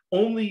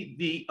 Only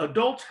the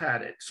adults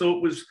had it. So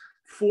it was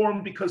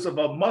formed because of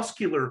a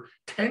muscular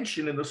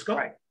tension in the skull.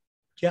 Right.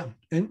 Yeah.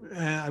 And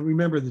I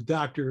remember the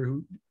doctor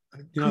who,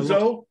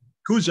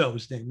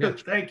 Kuzo's name. Yeah.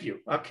 Thank you.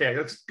 Okay.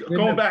 Let's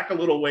go back a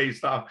little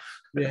ways, Tom.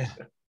 Yeah.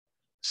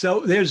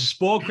 So there's a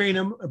small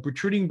cranium, a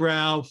protruding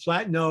brow,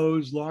 flat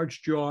nose,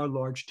 large jaw,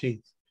 large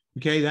teeth.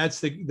 Okay, that's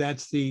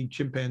the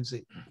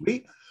chimpanzee.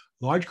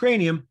 Large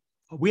cranium,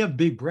 we have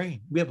big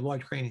brain. We have a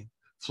large cranium,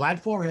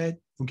 flat forehead,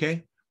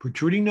 okay,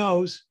 protruding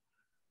nose.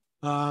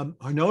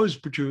 Our nose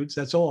protrudes,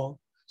 that's all.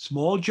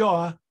 Small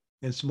jaw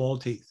and small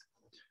teeth.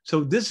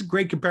 So this is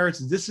great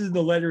comparison. This is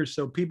the letter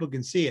so people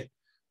can see it.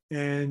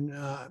 And,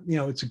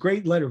 it's a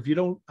great letter. If you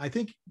don't, I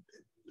think,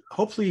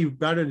 hopefully you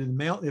got it in the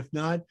mail. If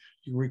not,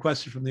 you can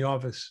request it from the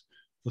office.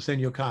 We'll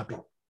send you a copy.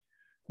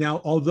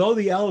 Now, although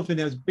the elephant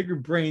has bigger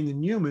brain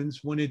than humans,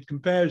 when it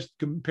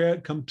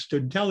comes to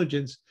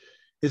intelligence,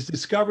 is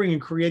discovering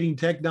and creating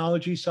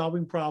technology,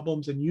 solving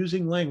problems, and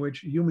using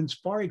language, humans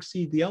far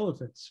exceed the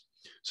elephants.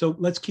 So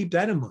let's keep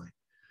that in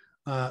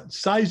mind.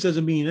 Size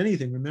doesn't mean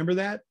anything. Remember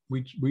that?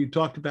 We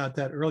talked about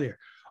that earlier.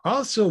 I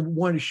also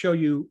want to show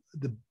you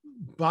the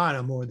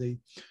bottom, or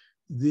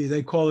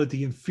they call it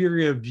the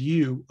inferior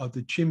view of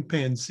the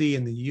chimpanzee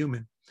and the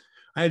human.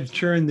 I had to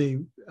turn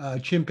the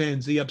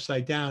chimpanzee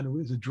upside down. It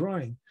was a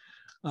drawing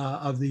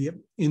of the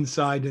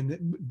inside,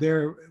 and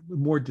they're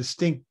more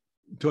distinct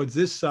towards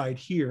this side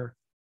here,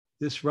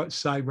 this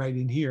side right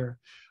in here.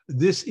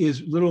 This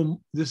is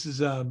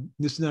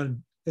not,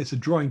 it's a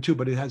drawing too,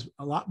 but it has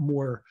a lot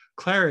more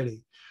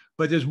clarity.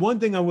 But there's one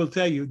thing I will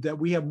tell you, that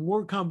we have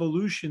more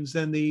convolutions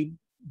than the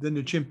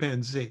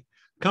chimpanzee.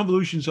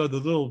 Convolutions are the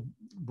little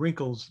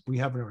wrinkles we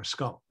have in our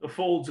skull. The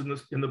folds in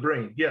the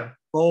brain, yeah.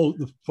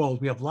 The folds.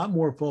 We have a lot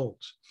more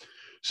folds.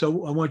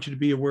 So I want you to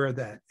be aware of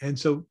that. And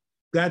so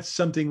that's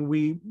something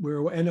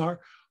and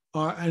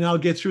I'll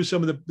get through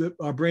some of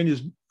our brain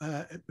is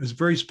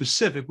very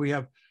specific. We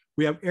have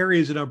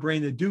areas in our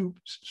brain that do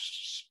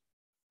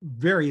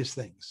various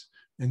things,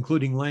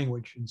 including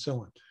language and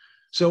so on.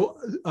 So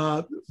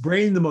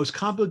brain, the most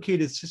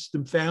complicated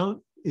system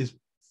found is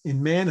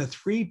in man, a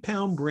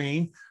 3-pound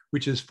brain,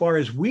 which as far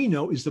as we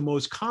know is the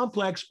most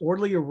complex,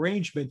 orderly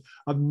arrangement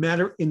of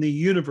matter in the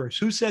universe.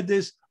 Who said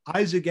this?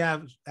 Isaac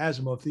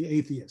Asimov, the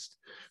atheist.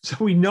 So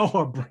we know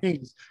our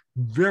brain's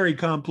very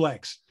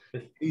complex.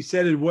 He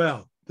said it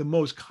well. The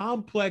most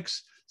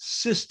complex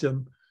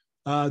system,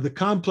 the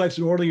complex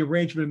and orderly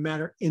arrangement of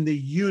matter in the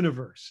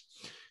universe.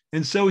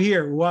 And so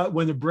here,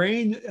 when the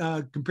brain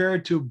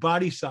compared to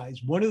body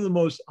size, one of the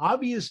most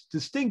obvious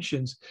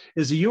distinctions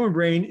is the human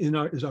brain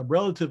is a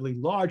relatively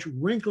large,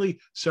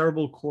 wrinkly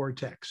cerebral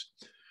cortex.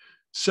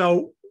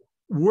 So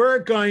we're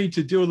going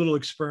to do a little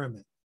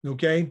experiment,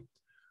 okay?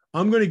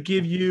 I'm going to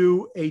give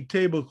you a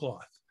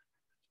tablecloth,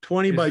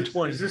 20 by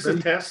 20. Is this a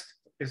test?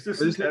 Is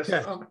this a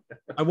test?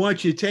 I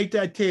want you to take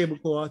that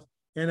tablecloth,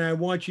 and I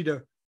want you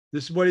to,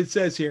 this is what it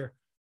says here,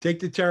 take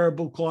the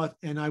tablecloth,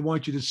 and I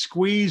want you to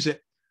squeeze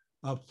it.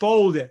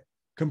 Fold it,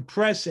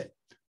 compress it,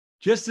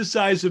 just the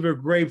size of a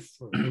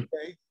grapefruit,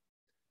 okay?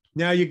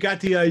 Now you got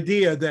the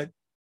idea that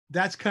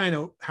that's kind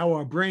of how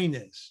our brain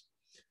is.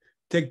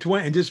 Take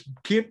 20 and just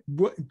keep,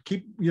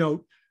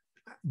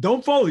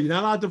 don't fold it. You're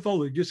not allowed to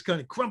fold it. Just kind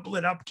of crumple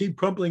it up, keep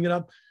crumpling it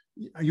up.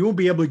 You won't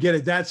be able to get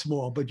it that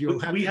small, but you'll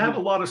have we have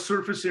a lot of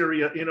surface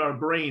area in our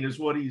brain is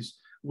what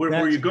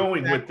where you're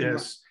going with this.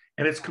 Right.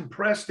 And it's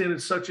compressed in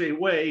such a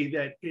way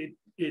that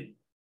it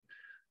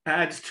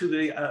adds to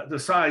the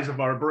size of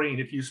our brain.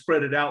 If you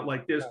spread it out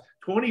like this,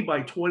 20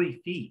 by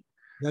 20 feet.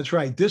 That's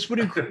right. This would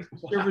increase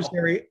the surface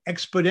area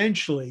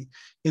exponentially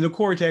in the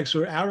cortex,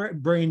 or outer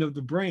brain of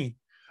the brain.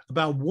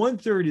 About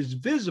 1/3 is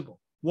visible,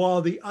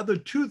 while the other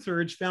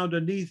 2/3 found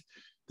underneath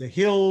the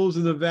hills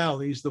and the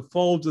valleys, the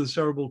folds of the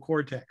cerebral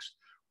cortex.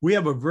 We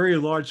have a very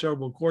large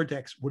cerebral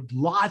cortex with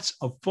lots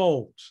of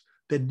folds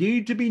that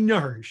need to be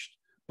nourished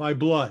by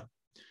blood.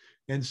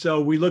 And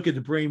so we look at the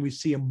brain, we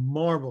see a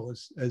marvel,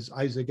 as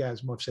Isaac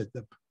Asimov said,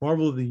 the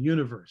marvel of the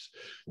universe.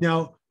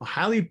 Now,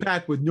 highly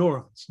packed with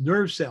neurons,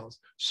 nerve cells,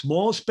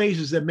 small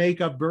spaces that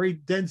make up very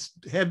dense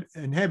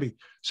and heavy.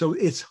 So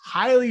it's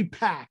highly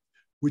packed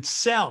with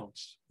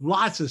cells,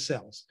 lots of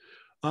cells.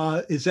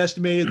 It's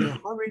estimated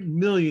that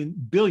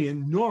 100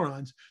 billion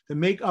neurons that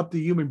make up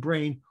the human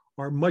brain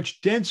are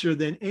much denser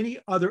than any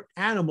other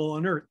animal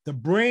on Earth. The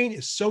brain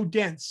is so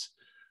dense.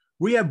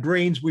 We have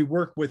brains we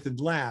work with in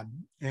lab,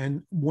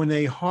 and when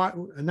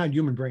not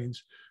human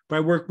brains, but I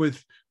work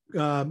with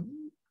not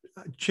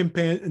chimp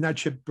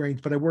brains,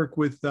 but I work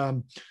with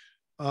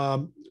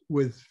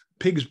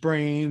pigs'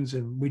 brains,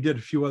 and we did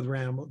a few other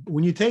animals.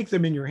 When you take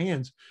them in your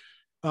hands,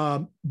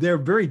 they're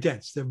very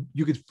dense.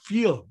 You could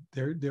feel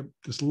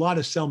there's a lot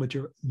of cell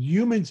material.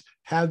 Humans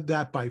have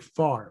that by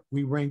far.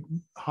 We rank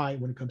high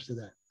when it comes to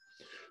that.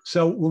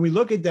 So when we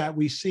look at that,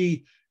 we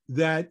see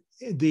that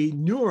the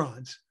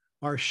neurons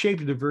are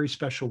shaped in a very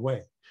special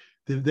way.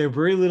 They're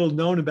very little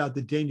known about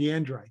the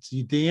dendrites.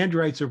 The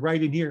dendrites are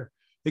right in here.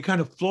 They kind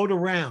of float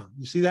around.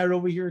 You see that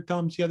over here,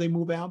 Tom? See how they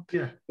move out?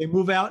 Yeah. They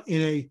move out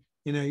in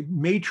a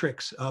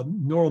matrix,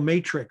 neural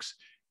matrix,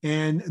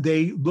 and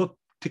they look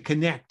to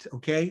connect.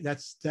 Okay,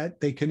 that's that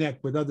they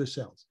connect with other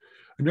cells.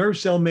 A nerve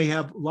cell may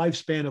have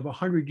lifespan of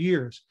 100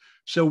 years.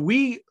 So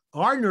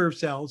our nerve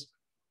cells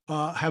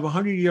have a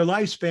 100-year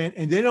lifespan,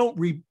 and they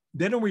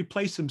don't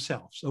replace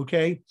themselves.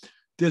 Okay.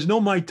 There's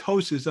no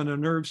mitosis on a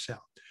nerve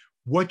cell.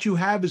 What you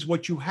have is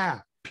what you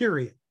have,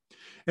 period.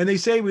 And they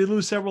say we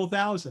lose several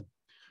thousand.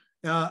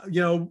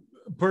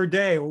 per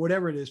day or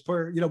whatever it is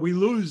per, you know, we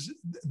lose,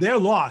 they're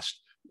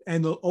lost.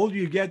 And the older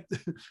you get,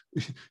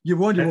 you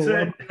wonder, That's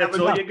well, it. That's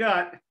all you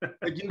got.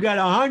 you got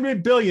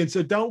 100 billion,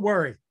 so don't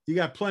worry. You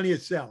got plenty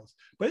of cells.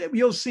 But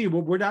you'll see,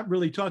 well, we're not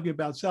really talking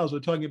about cells. We're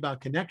talking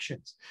about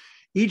connections.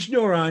 Each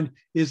neuron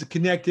is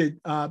connected,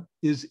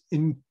 is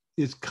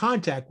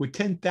contact with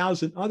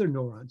 10,000 other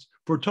neurons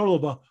for a total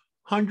of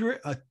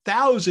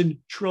 1,000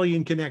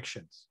 trillion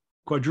connections,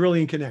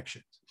 quadrillion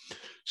connections.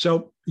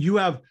 So you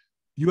have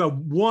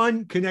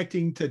one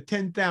connecting to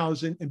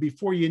 10,000, and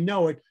before you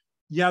know it,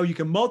 you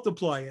can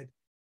multiply it,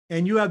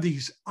 and you have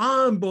these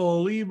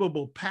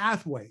unbelievable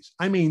pathways.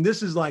 I mean,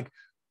 this is like,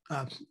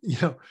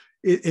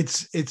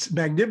 it's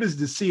magnificent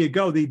to see it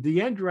go. The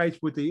dendrites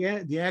with the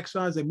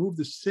axons, they move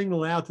the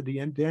signal out to the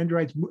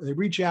dendrites. They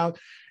reach out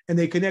and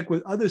they connect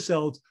with other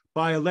cells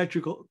by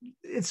electrical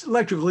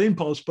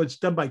impulse, but it's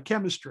done by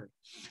chemistry.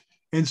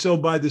 And so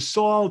by the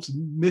salts,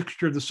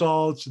 mixture of the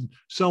salts and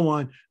so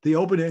on, they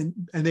open it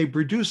and they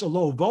produce a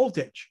low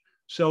voltage.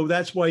 So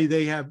that's why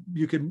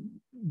you can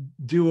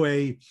do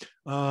a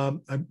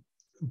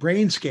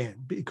brain scan,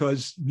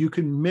 because you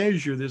can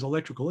measure there's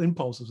electrical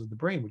impulses in the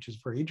brain, which is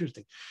very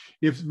interesting.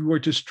 If we were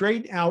to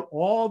straighten out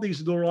all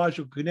these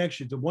neurological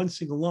connections in one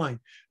single line,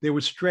 they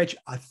would stretch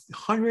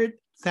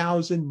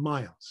 100,000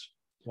 miles.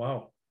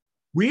 Wow.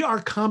 We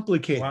are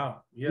complicated.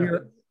 Wow. Yeah.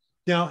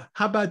 Now,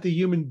 how about the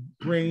human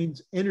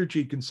brain's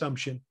energy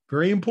consumption?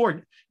 Very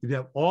important. You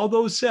have all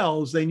those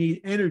cells, they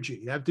need energy.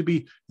 You have to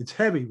be, it's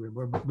heavy.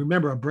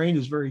 Remember, our brain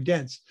is very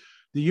dense.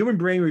 The human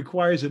brain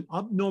requires an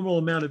abnormal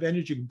amount of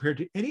energy compared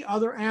to any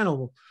other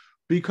animal,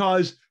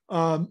 because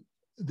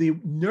the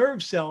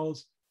nerve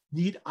cells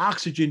need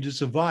oxygen to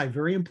survive.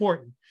 Very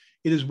important.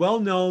 It is well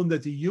known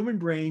that the human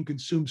brain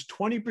consumes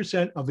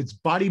 20% of its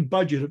body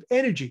budget of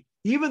energy,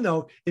 even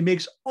though it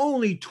makes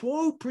only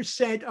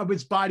 12% of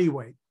its body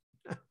weight.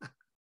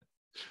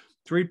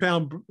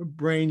 3-pound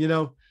brain,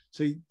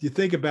 so you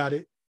think about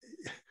it.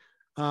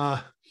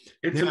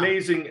 It's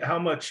amazing how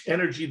much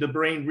energy the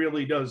brain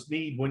really does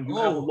need. When you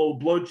have a low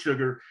blood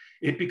sugar,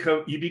 you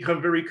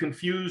become very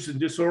confused and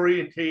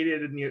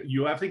disorientated, and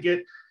you have to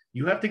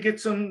get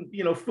some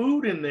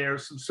food in there,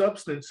 some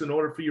substance, in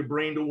order for your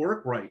brain to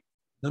work right.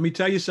 Let me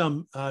tell you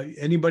something.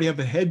 Anybody have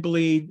a head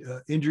bleed,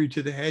 injury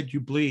to the head, you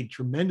bleed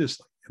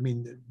tremendously. I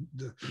mean,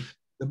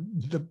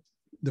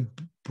 the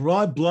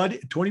broad blood,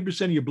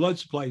 20% of your blood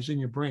supply is in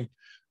your brain.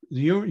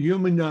 The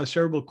human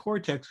cerebral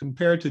cortex,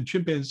 compared to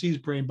chimpanzee's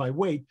brain by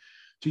weight,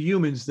 to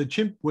humans, the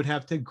chimp would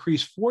have to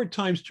increase 4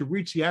 times to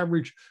reach the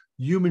average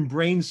human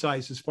brain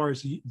size as far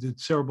as the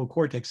cerebral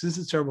cortex. This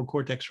is the cerebral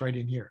cortex right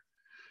in here.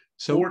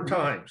 So 4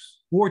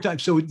 times. 4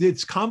 times. So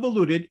it's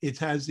convoluted. It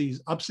has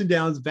these ups and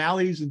downs,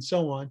 valleys, and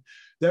so on,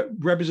 that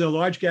represent a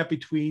large gap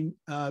between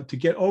to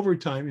get over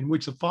time, in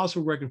which the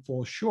fossil record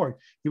falls short.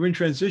 You're in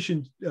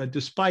transition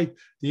despite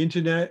the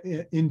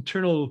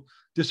internal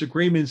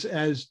disagreements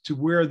as to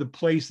where to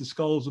place the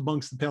skulls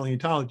amongst the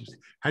paleontologists.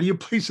 How do you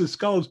place the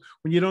skulls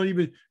when you don't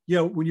even,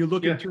 when you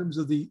look in terms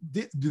of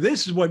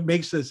this is what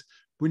makes us,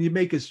 when you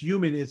make us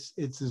human,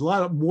 it's a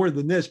lot more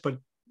than this, but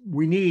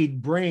we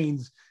need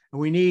brains,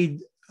 and we need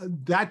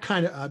that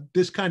kind of,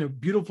 this kind of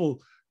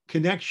beautiful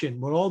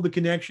connection. With all the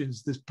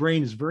connections, this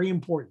brain is very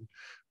important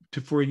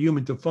for a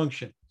human to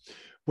function.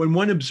 When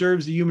one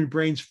observes the human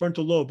brain's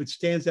frontal lobe, it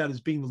stands out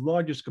as being the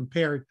largest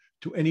compared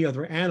to any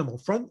other animal.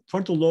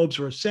 Frontal lobes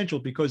are essential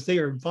because they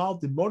are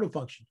involved in motor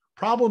function,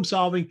 problem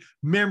solving,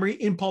 memory,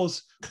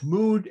 impulse,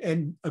 mood,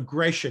 and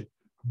aggression.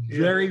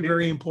 Very,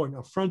 very important.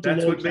 A frontal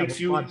lobe.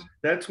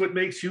 That's what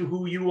makes you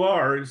who you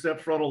are, is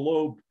that frontal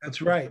lobe.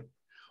 That's right.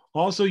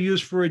 Also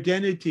used for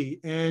identity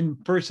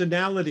and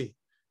personality.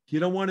 You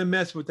don't want to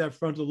mess with that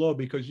frontal lobe,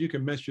 because you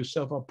can mess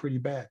yourself up pretty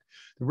bad.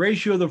 The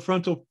ratio of the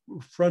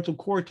frontal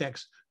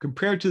cortex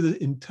compared to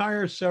the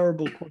entire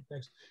cerebral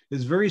cortex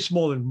is very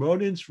small in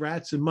rodents,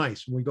 rats, and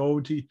mice. When we go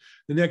over to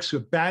the next,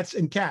 bats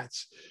and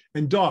cats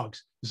and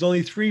dogs, it's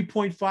only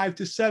 3.5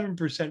 to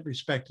 7%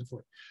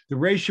 respectively. The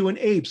ratio in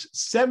apes,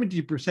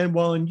 70%,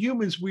 while in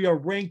humans, we are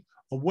ranked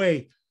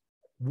way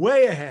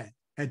ahead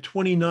at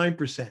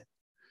 29%.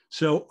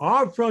 So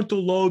our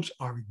frontal lobes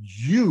are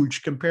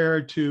huge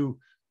compared to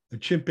a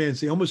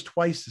chimpanzee, almost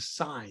twice the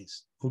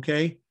size,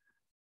 okay?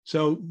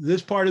 So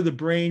this part of the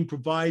brain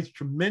provides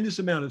tremendous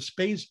amount of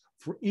space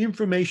for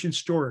information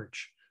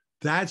storage.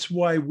 That's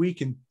why we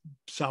can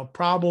solve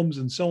problems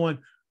and so on.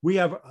 We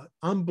have an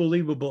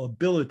unbelievable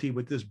ability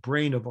with this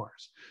brain of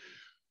ours.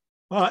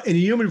 And the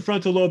human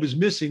frontal lobe is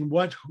missing.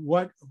 What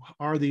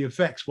are the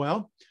effects?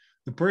 Well,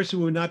 the person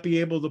will not be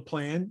able to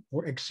plan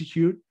or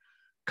execute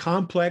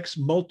complex,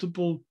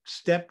 multiple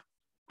step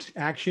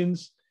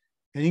actions,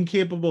 and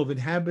incapable of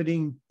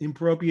inhabiting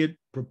inappropriate,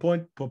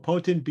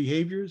 prepotent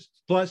behaviors.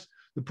 Plus,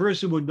 the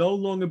person would no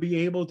longer be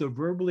able to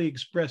verbally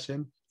express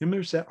him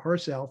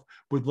herself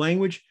with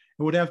language,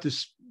 and would have to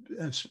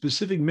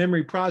specific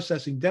memory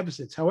processing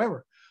deficits.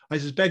 However, I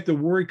suspect the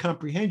word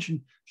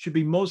comprehension should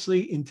be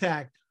mostly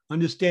intact.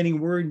 Understanding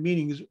word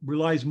meanings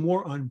relies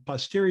more on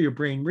posterior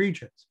brain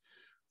regions.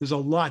 There's a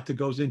lot that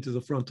goes into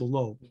the frontal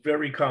lobe.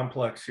 Very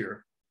complex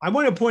here. I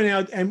want to point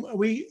out, and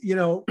we,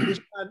 this is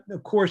not a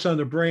course on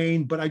the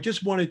brain, but I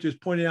just wanted to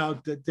point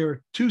out that there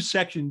are two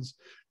sections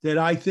that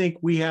I think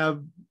we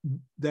have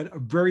that are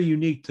very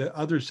unique to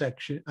other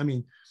section. I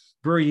mean,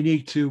 very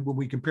unique to when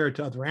we compare it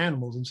to other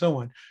animals and so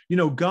on.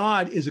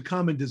 God is a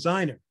common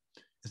designer.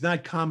 It's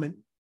not common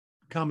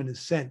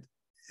descent,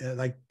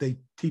 like they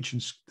teach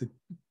in the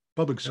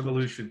public schools.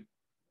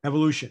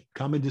 Evolution,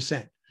 common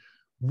descent.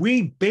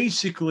 We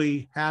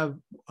basically have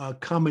a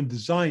common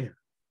designer.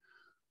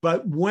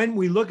 But when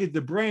we look at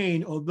the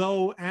brain,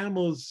 although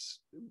animals,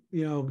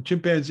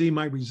 chimpanzee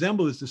might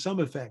resemble this to some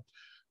effect,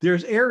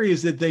 there's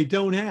areas that they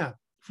don't have.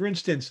 For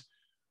instance,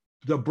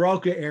 the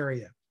Broca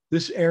area.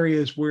 This area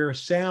is where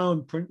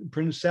speech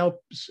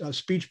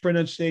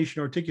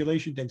pronunciation,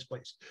 articulation takes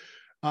place.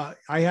 I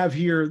have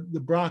here the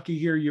Broca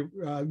here, your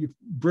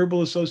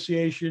verbal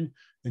association,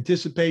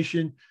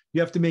 anticipation.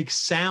 You have to make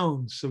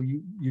sounds. So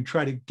you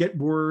try to get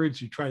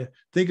words, you try to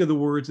think of the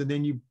words, and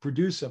then you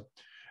produce them.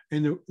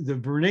 And the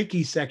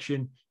Wernicke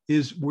section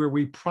is where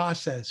we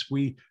process.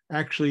 We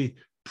actually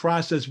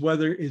process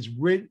whether it's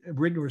written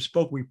or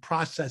spoken. We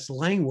process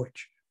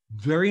language.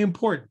 Very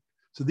important.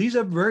 So these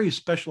are very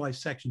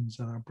specialized sections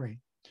in our brain.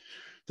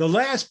 The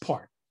last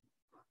part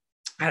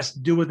has to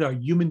do with our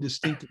human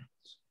distinctiveness.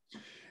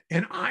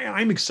 And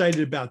I'm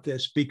excited about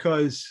this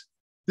because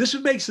this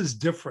makes us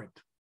different.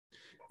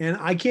 And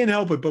I can't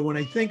help it, but when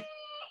I think,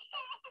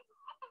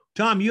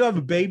 Tom, you have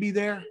a baby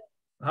there?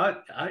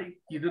 Not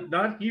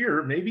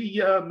here. Maybe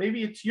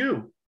it's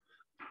you.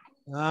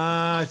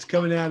 It's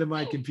coming out of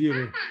my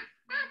computer.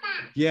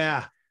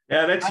 Yeah,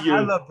 that's you. I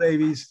love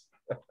babies.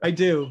 I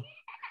do.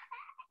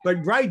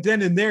 But right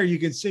then and there, you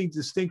can see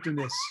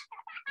distinctiveness.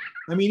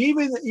 I mean,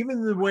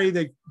 even the way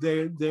that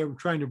they're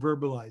trying to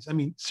verbalize. I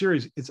mean,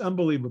 seriously, it's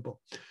unbelievable.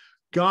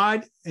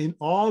 God in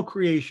all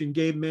creation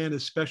gave man a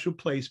special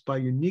place by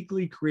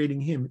uniquely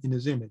creating him in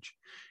his image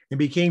and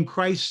became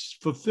Christ's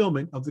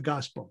fulfillment of the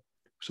gospel.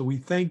 So we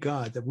thank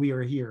God that we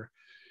are here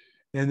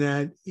and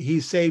that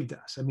he saved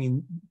us. I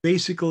mean,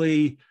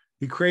 basically,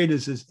 he created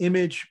us his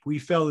image. We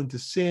fell into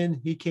sin.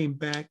 He came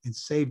back and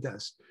saved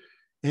us.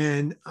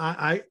 And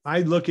I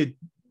look at,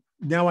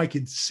 now I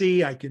can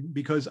see,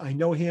 because I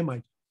know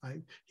him,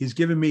 he's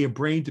given me a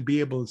brain to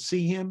be able to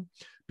see him,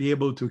 be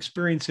able to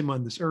experience him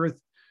on this earth.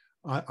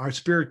 Our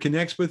spirit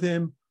connects with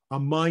him. Our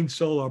mind,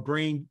 soul, our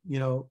brain,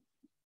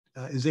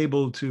 is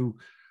able to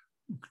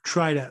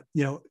try to,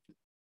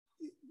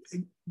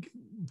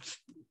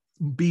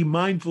 be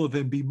mindful of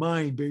him,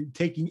 be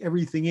taking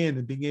everything in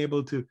and being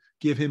able to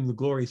give him the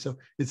glory. So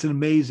it's an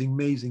amazing,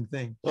 amazing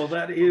thing. Well,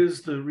 that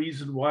is the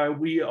reason why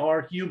we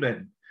are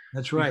human.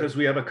 That's right. Because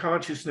we have a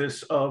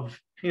consciousness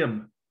of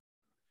him.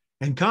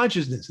 And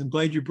consciousness. I'm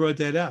glad you brought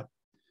that up.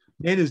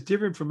 Man is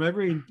different from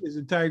his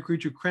entire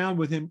creature, crowned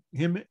with him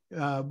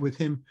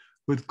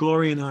with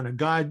glory and honor.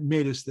 God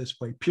made us this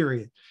way,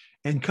 period.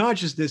 And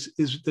consciousness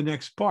is the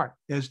next part,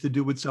 has to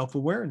do with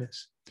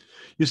self-awareness.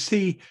 You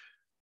see,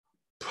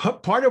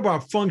 part of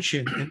our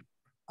function, and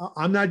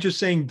I'm not just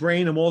saying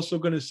brain, I'm also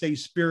going to say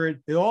spirit.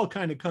 It all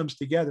kind of comes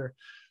together.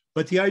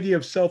 But the idea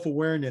of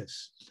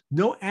self-awareness,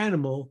 no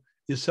animal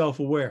is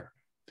self-aware.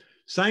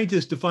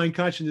 Scientists define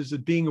consciousness as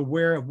being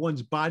aware of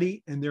one's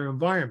body and their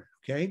environment,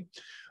 okay?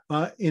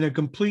 In a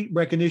complete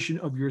recognition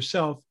of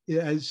yourself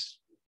as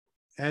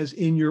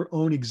in your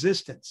own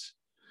existence.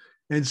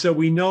 And so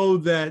we know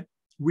that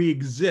we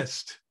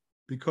exist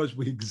because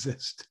we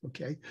exist,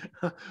 okay?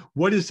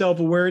 What is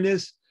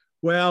self-awareness?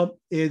 Well,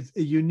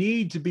 you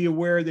need to be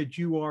aware that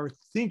you are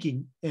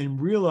thinking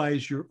and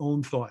realize your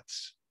own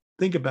thoughts.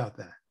 Think about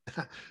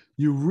that.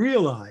 You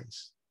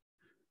realize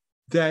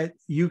that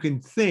you can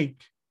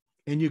think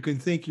and you can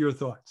think your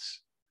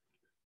thoughts.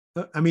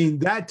 I mean,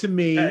 that to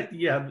me.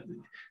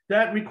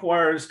 That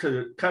requires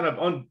to kind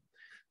of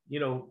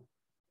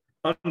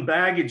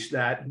unbaggage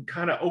that and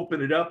kind of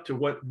open it up to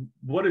what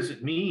does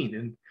it mean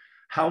and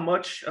how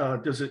much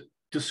does it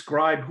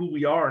describe who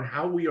we are and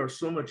how we are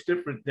so much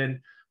different than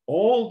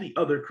all the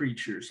other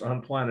creatures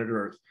on planet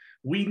Earth.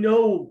 We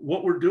know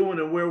what we're doing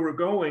and where we're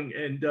going,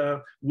 and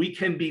we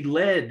can be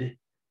led.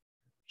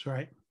 That's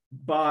right.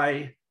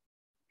 By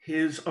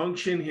his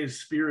unction,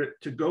 his spirit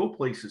to go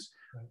places.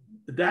 Right.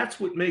 That's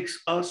what makes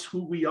us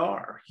who we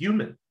are,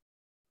 human.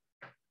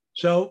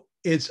 So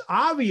it's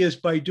obvious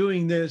by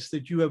doing this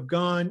that you have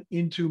gone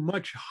into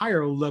much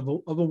higher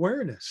level of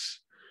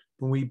awareness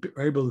when we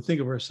are able to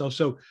think of ourselves.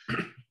 So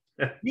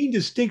being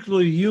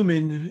distinctly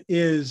human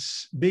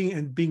is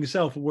being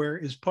self-aware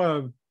is part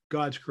of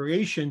God's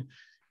creation.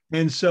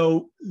 And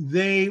so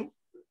they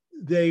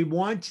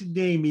want to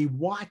name me.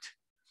 What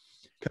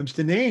comes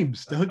to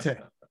names, don't they?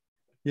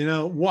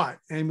 What?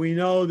 And we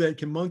know that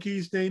can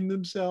monkeys name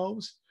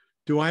themselves?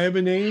 Do I have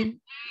a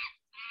name?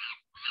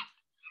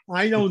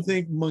 I don't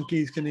think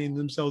monkeys can name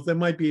themselves. They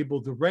might be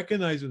able to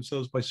recognize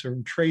themselves by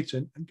certain traits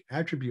and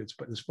attributes,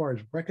 but as far as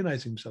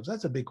recognizing themselves,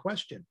 that's a big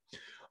question.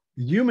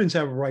 Humans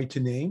have a right to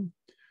name.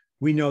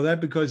 We know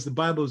that because the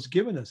Bible has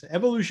given us.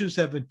 Evolutionists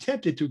have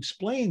attempted to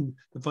explain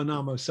the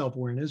phenomenon of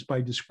self-awareness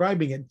by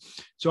describing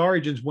its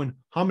origins when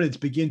hominids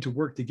begin to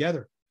work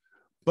together.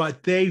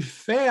 but they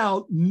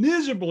failed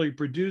miserably to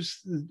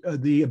produce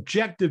the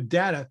objective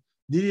data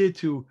needed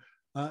to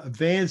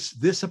advance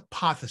this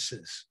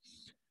hypothesis.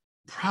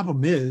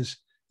 Problem is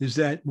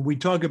that when we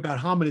talk about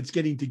hominids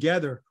getting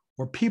together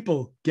or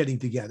people getting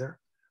together,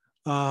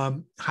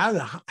 how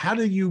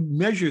do you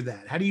measure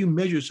that? How do you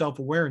measure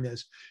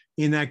self-awareness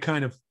in that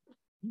kind of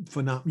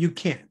phenomenon? You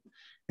can't.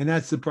 And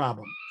that's the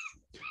problem.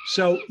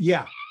 So,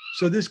 yeah.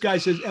 So this guy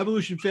says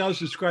evolution fails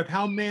to describe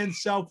how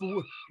man's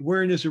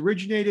self-awareness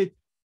originated.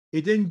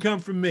 It didn't come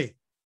from me.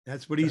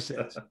 That's what he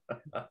says.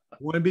 I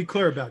want to be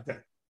clear about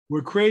that.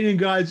 We're creating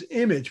God's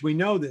image. We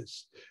know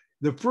this.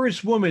 The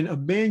first woman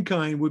of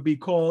mankind would be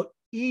called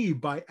Eve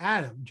by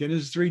Adam.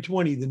 Genesis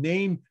 3:20. The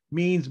name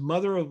means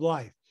mother of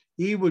life.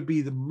 Eve would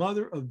be the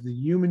mother of the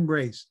human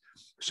race.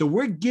 So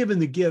we're given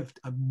the gift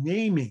of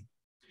naming.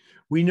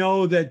 We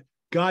know that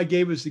God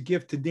gave us the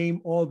gift to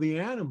name all the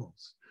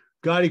animals.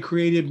 God had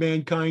created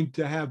mankind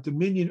to have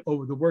dominion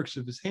over the works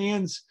of his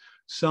hands.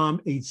 Psalm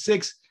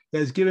 8:6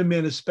 has given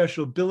man a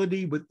special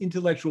ability with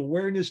intellectual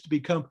awareness to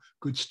become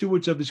good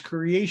stewards of his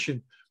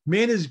creation.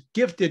 Man is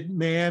gifted,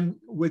 man,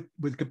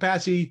 with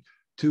capacity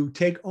to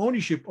take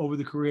ownership over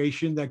the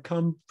creation that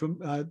come from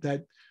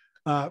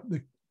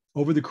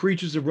over the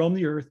creatures that roam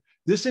the earth.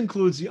 This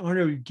includes the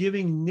honor of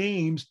giving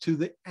names to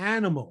the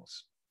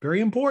animals. Very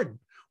important.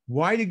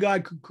 Why did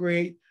God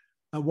create?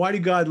 Why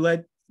did God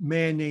let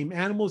man name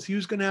animals? He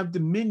was going to have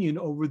dominion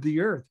over the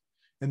earth,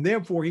 and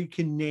therefore he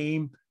can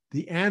name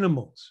the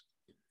animals.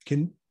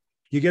 Can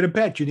you get a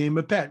pet? You name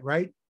a pet,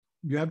 right?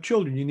 You have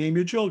children, you name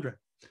your children.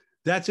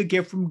 That's a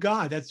gift from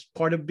God. That's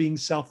part of being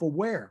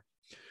self-aware.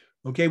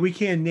 Okay, we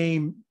can't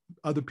name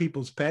other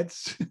people's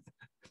pets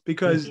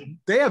because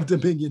they have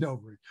dominion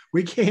over it.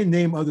 We can't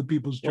name other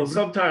people's children.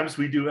 Well, sometimes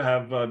we do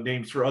have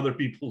names for other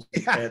people's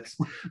pets.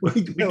 We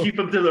keep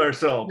them to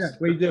ourselves. Yeah,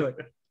 we do it.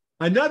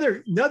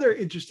 Another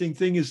interesting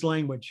thing is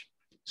language.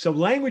 So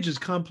language is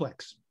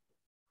complex.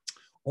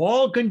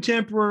 All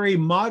contemporary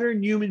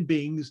modern human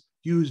beings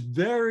use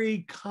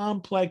very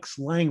complex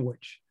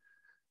language.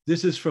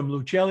 This is from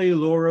Lucelli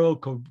Lauro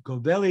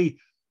Covelli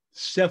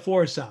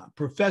Sforza,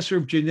 professor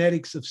of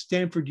genetics of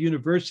Stanford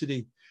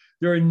University.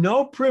 There are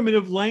no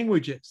primitive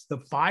languages. The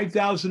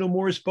 5,000 or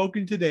more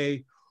spoken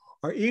today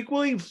are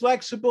equally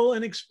flexible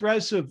and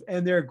expressive,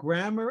 and their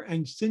grammar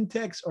and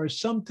syntax are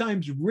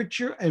sometimes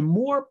richer and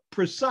more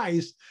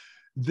precise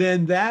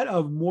than that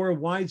of more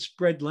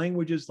widespread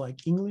languages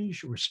like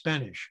English or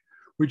Spanish,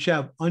 which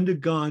have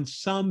undergone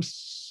some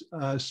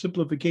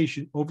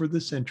simplification over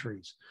the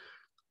centuries.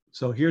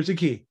 So here's the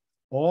key.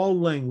 All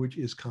language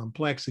is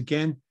complex.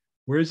 Again,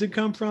 where does it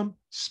come from?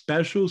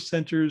 Special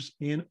centers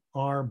in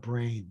our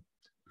brain.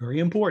 Very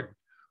important.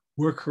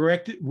 We're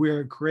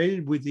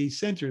created with these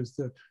centers,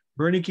 the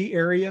Wernicke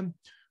area,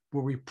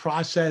 where we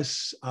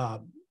process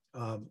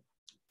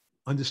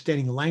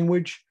understanding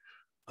language,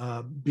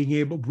 being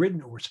able,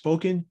 written or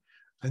spoken,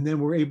 and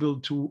then we're able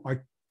to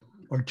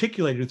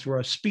articulate it through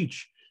our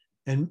speech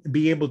and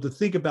be able to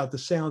think about the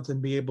sounds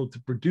and be able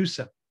to produce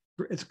them.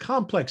 It's a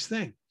complex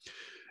thing.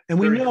 And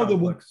we know that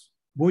when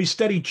we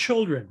study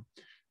children,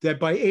 that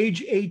by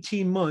age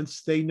 18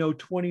 months, they know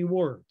 20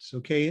 words,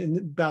 okay? And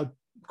about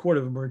a quarter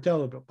of them are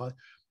intelligible. But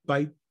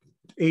by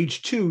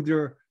age 2, there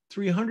are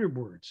 300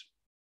 words.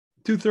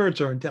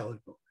 2/3 are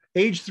intelligible.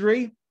 Age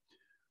 3,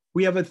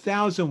 we have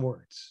 1,000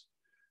 words.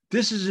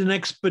 This is an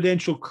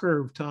exponential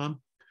curve,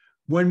 Tom.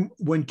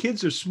 When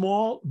kids are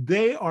small,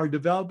 they are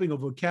developing a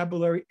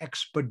vocabulary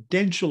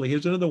exponentially.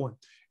 Here's another one.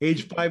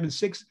 Age 5 and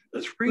 6,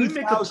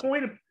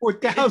 3,000,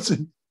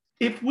 4,000.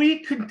 If we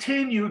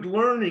continued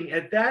learning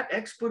at that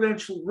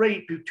exponential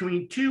rate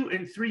between 2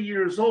 and 3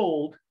 years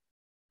old,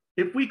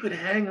 if we could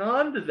hang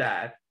on to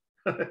that,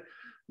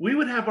 we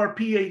would have our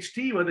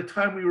PhD by the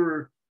time we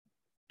were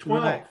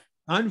 12. Right.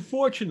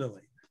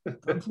 Unfortunately,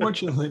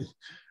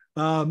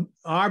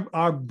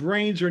 our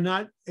brains are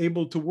not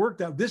able to work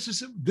that. This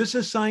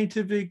is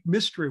scientific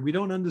mystery. We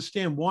don't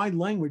understand why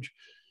language,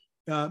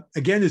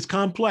 again, is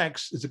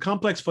complex. It's a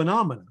complex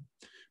phenomenon.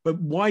 But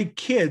why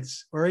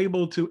kids are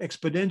able to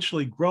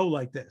exponentially grow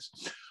like this.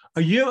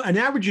 An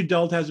average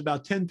adult has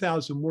about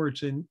 10,000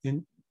 words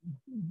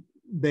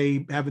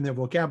they have in their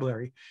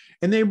vocabulary,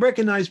 and they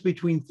recognize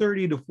between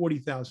 30 to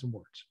 40,000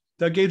 words.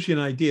 That gives you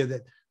an idea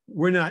that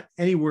we're not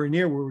anywhere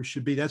near where we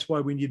should be. That's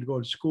why we need to go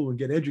to school and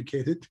get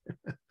educated.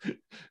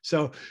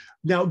 So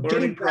now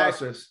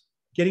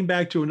getting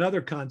back to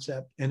another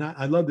concept, and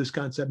I love this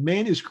concept.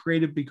 Man is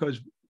created because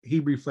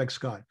he reflects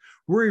God.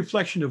 We're a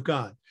reflection of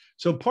God.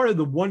 So part of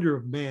the wonder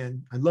of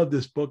man, I love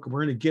this book.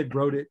 Werner Gitt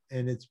wrote it,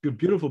 and it's a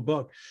beautiful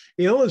book.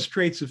 It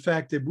illustrates the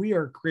fact that we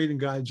are creating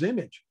God's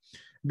image.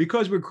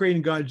 Because we're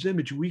creating God's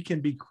image, we can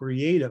be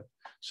creative.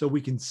 So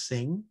we can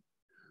sing,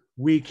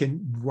 we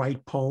can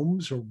write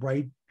poems or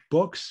write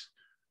books,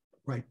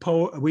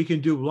 we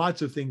can do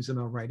lots of things in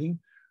our writing.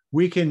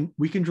 We can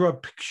draw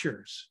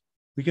pictures.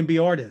 We can be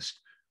artists.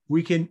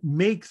 We can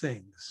make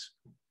things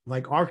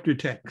like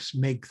architects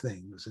make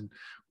things, and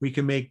we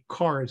can make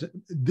cars.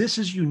 This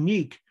is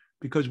unique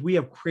because we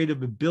have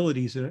creative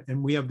abilities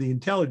and we have the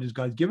intelligence.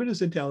 God's given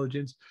us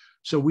intelligence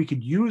so we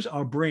could use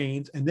our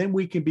brains, and then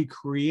we can be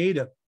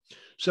creative.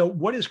 So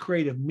what does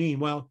creative mean?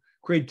 Well,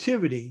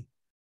 creativity,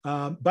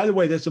 by the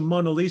way, that's a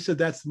Mona Lisa.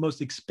 That's the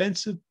most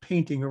expensive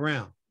painting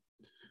around.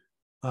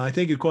 I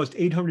think it cost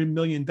 $800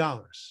 million.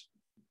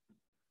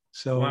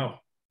 So Wow.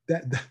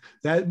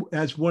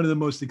 that's one of the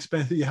most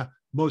expensive, yeah,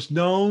 most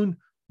known,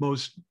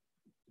 most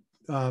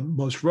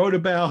wrote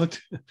about,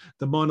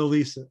 the Mona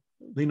Lisa,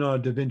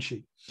 Leonardo da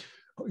Vinci.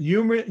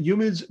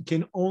 Humans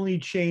can only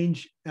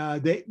change.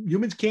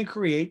 Humans can't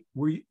create.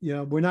 We're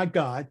not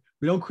God.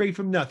 We don't create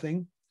from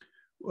nothing,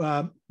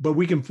 but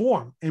we can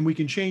form and we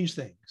can change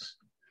things.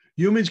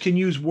 Humans can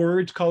use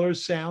words,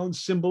 colors,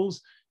 sounds,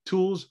 symbols,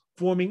 tools,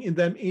 forming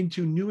them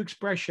into new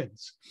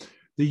expressions.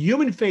 The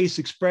human face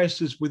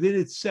expresses within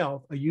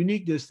itself a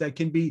uniqueness that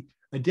can be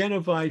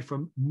identified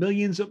from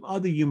millions of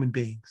other human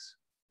beings,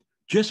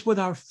 just with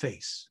our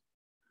face.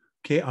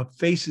 Okay, our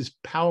face is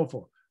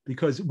powerful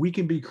because we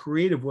can be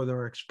creative with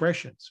our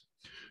expressions.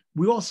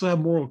 We also have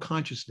moral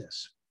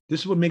consciousness.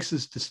 This is what makes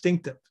us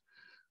distinctive.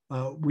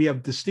 We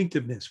have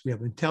distinctiveness. We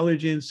have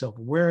intelligence,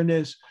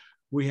 self-awareness.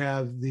 We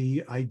have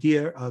the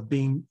idea of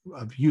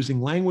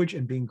using language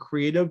and being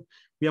creative.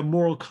 We have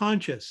moral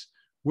conscious.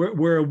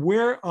 We're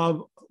aware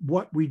of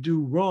what we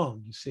do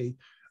wrong. You see,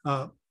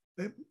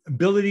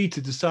 ability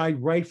to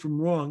decide right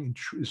from wrong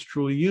is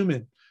truly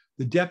human.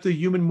 The depth of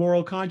human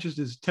moral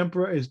consciousness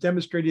is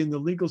demonstrated in the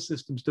legal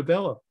systems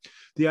developed.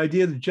 The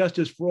idea that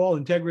justice for all,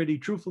 integrity,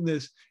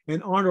 truthfulness,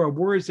 and honor are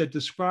words that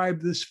describe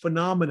this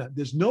phenomena.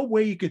 There's no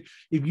way you could,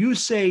 if you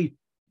say,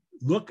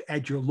 look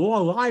at your law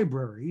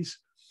libraries,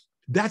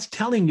 that's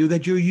telling you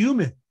that you're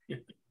human.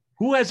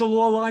 Who has a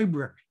law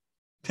library?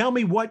 Tell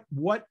me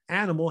what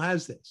animal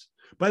has this.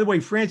 By the way,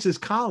 Francis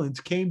Collins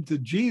came to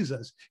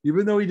Jesus,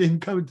 even though he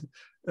didn't come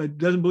to,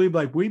 doesn't believe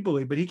like we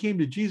believe, but he came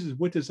to Jesus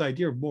with this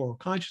idea of moral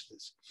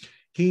consciousness.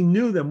 He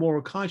knew that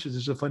moral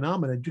consciousness is a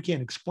phenomenon you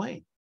can't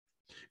explain.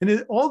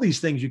 And all these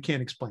things you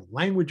can't explain.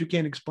 Language you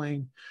can't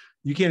explain.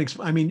 You can't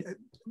explain, I mean,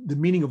 the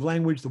meaning of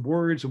language, the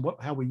words, and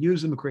how we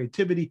use them, the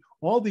creativity,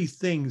 all these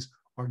things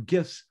are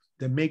gifts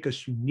that make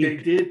us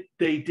unique.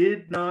 They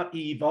did not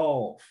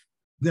evolve.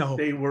 No.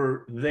 They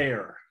were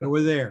there. They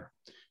were there.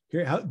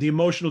 Here, the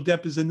emotional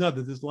depth is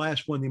another. This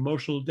last one, the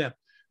emotional depth.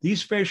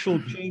 These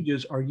facial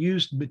changes are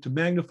used to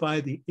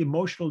magnify the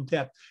emotional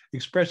depth,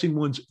 expressing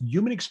one's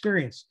human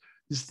experience.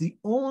 This is the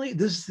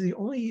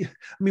only,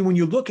 I mean, when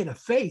you look at a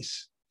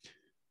face,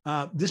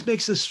 this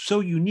makes us so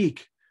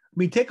unique. I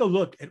mean, take a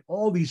look at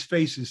all these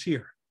faces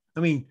here. I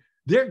mean,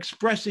 they're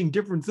expressing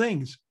different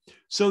things.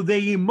 So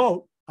they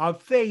emote. Our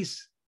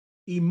face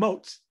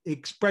emotes,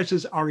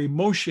 expresses our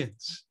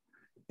emotions.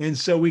 And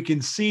so we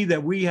can see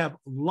that we have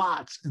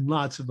lots and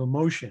lots of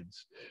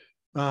emotions.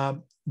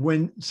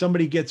 When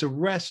somebody gets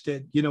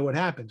arrested, you know what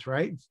happens,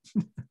 right?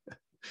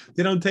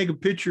 They don't take a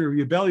picture of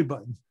your belly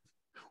button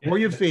or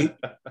your feet,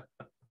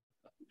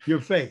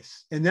 your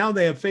face. And now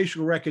they have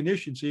facial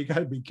recognition, so you got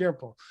to be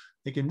careful.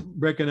 They can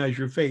recognize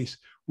your face.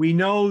 We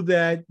know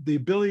that the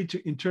ability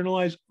to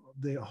internalize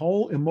the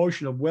whole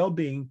emotion of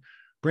well-being,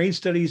 brain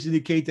studies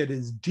indicate that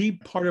it's a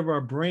deep part of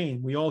our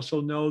brain. We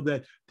also know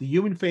that the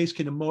human face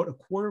can emote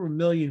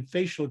 250,000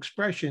 facial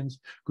expressions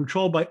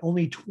controlled by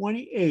only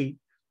 28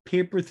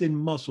 paper-thin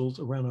muscles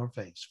around our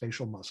face,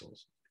 facial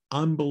muscles.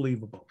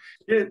 Unbelievable.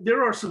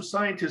 There are some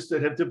scientists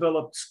that have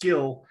developed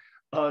skill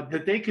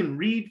that they can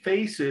read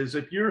faces.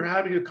 If you're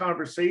having a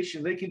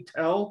conversation, they can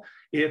tell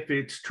if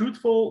it's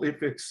truthful,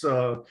 if it's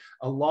a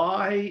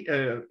lie,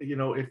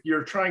 if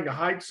you're trying to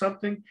hide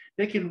something,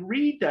 they can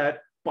read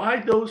that by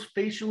those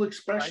facial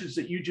expressions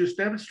that you just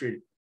demonstrated.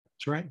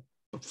 That's right.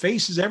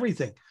 Face is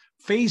everything.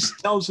 Face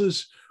tells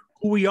us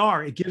who we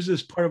are. It gives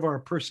us part of our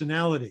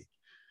personality.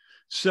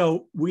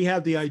 So we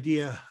have the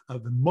idea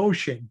of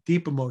emotion,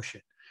 deep emotion.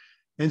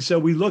 And so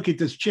we look at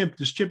this chimp.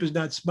 This chimp is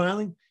not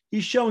smiling.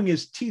 He's showing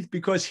his teeth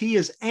because he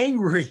is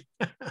angry.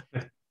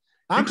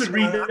 You could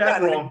read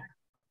that wrong.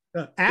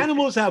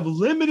 Animals have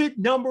limited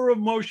number of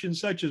emotions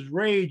such as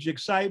rage,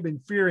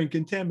 excitement, fear, and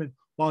contentment,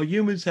 while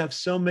humans have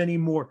so many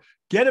more.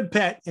 Get a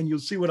pet and you'll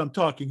see what I'm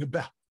talking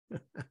about.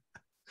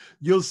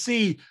 You'll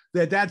see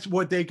that that's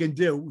what they can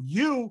do.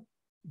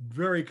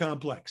 Very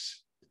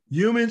complex.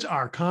 Humans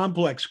are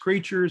complex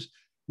creatures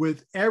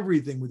with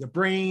everything, with the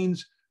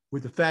brains,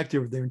 with the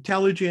factor of their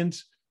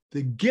intelligence,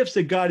 the gifts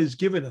that God has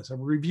given us. I'll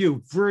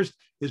review. First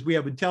is we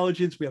have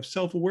intelligence, we have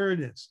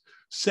self-awareness.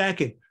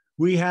 Second,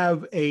 we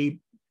have a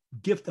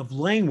gift of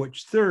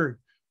language. Third,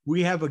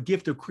 we have a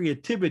gift of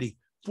creativity.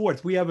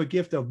 Fourth, we have a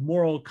gift of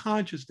moral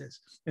consciousness.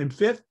 And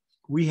fifth,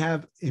 we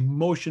have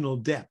emotional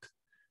depth,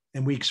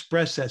 and we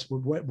express that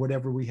with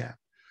whatever we have.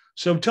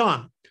 So,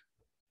 Tom,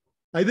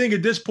 I think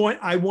at this point,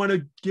 I want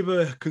to give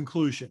a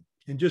conclusion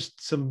and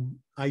just some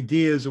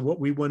ideas of what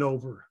we went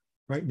over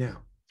right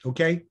now.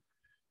 Okay?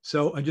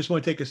 So I just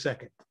want to take a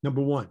second.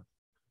 Number one,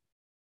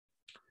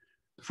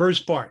 the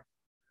first part.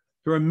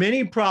 There are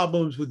many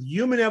problems with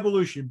human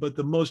evolution, but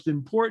the most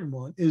important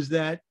one is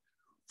that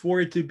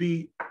for it to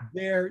be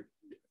there,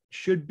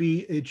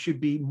 it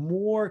should be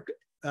more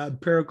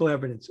empirical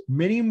evidence,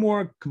 many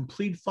more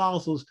complete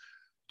fossils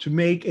to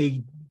make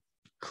a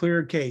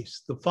clear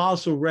case. The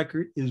fossil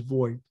record is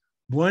void.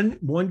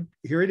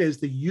 Here it is.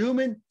 The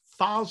human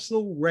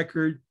fossil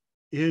record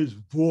is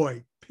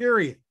void,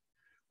 period.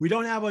 We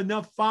don't have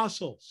enough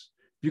fossils.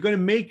 If you're going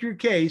to make your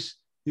case,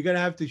 you're going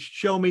to have to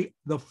show me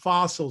the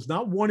fossils,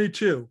 not one or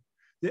two.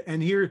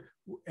 And here,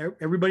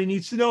 everybody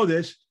needs to know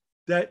this,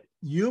 that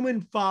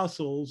human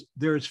fossils,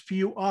 there's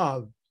few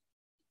of,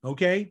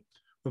 okay?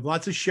 We have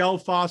lots of shell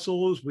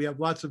fossils. We have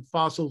lots of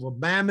fossils of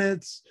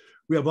mammoths.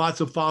 We have lots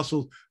of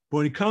fossils. But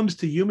when it comes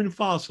to human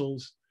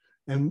fossils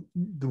and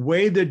the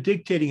way they're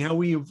dictating how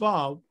we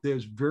evolve,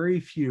 there's very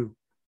few.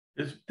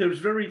 There's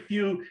very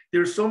few.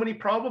 There's so many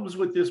problems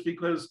with this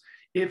because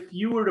if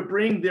you were to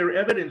bring their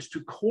evidence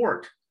to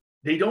court,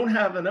 they don't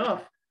have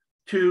enough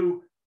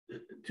to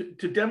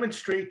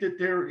demonstrate that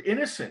they're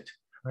innocent,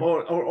 right,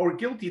 or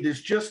guilty.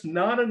 There's just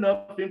not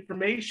enough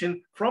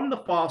information from the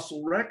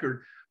fossil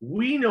record.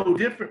 We know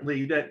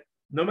differently that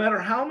no matter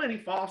how many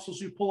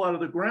fossils you pull out of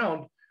the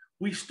ground,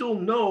 we still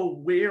know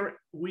where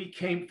we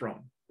came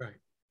from. Right.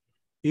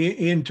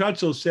 Ian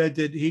Tutzel said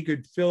that he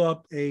could fill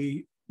up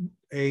a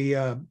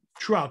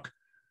truck,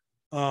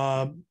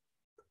 not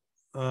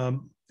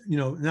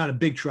a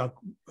big truck.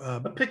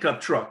 A pickup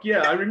truck.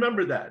 Yeah, I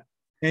remember that.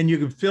 And you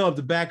can fill up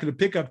the back of the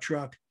pickup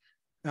truck,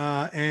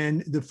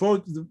 and the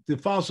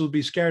fossils will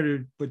be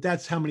scattered, but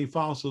that's how many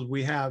fossils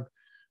we have.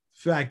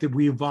 The fact that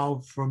we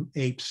evolved from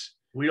apes.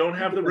 We don't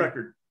have the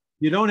record.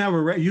 You don't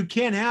have you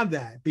can't have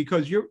that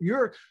because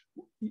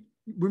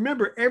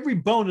remember, every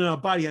bone in our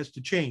body has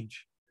to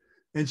change.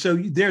 And so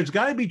there's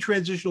got to be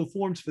transitional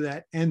forms for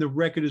that. And the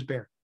record is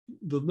bare.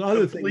 The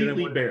other thing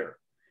completely bare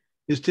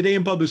is today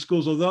in public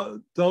schools, although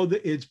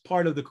it's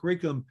part of the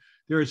curriculum,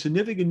 there are a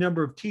significant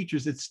number of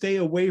teachers that stay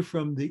away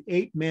from the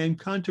ape-man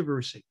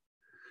controversy.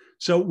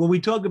 So when we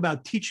talk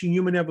about teaching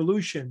human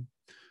evolution,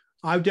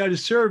 I've done a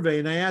survey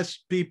and I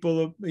asked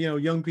people,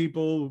 young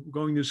people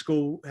going to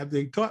school, what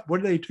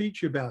do they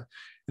teach you about?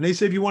 And they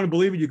say, if you want to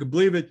believe it, you can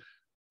believe it.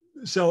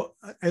 So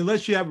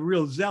unless you have a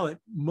real zealot,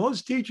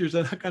 most teachers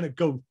are not going to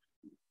go.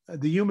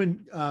 The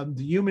human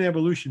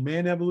evolution,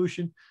 man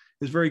evolution,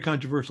 is very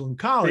controversial in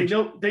college.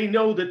 They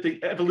know that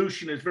the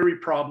evolution is very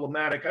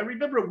problematic. I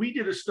remember we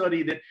did a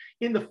study that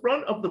in the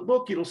front of the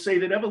book, it'll say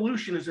that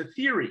evolution is a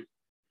theory,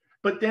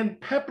 but then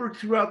peppered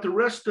throughout the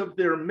rest of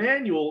their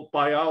manual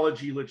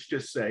biology, let's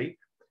just say,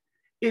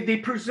 they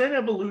present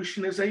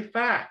evolution as a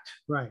fact.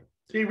 Right.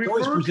 They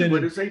refer to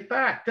it as a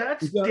fact.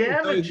 That's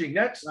damaging.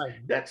 That's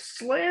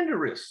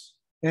slanderous.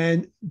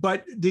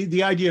 But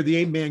the idea of the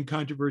ape-man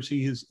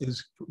controversy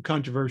is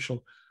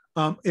controversial.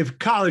 If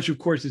college, of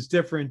course, is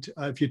different.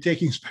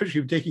 Especially if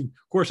you're taking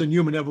a course on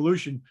human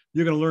evolution,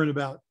 you're going to learn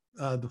about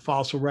the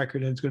fossil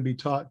record, and it's going to be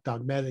taught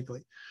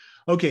dogmatically.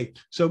 Okay,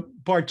 so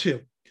part two.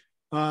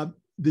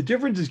 The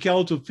difference in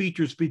skeletal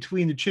features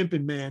between the chimp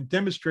and man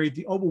demonstrate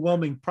the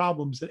overwhelming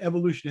problems that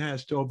evolution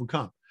has to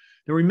overcome.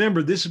 Now,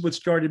 remember, this is what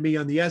started me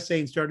on the essay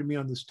and started me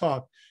on this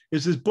talk,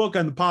 is this book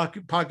on the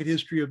pocket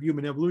history of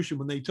human evolution,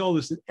 when they told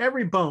us that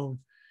every bone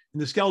in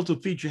the skeletal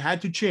feature had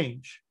to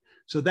change.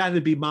 So that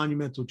would be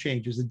monumental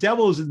changes. The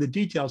devil is in the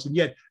details, and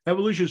yet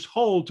evolutionists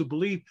hold to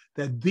believe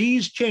that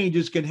these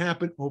changes can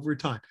happen over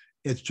time.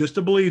 It's just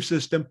a belief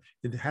system.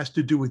 It has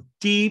to do with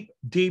deep,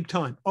 deep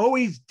time,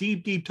 always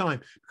deep, deep time,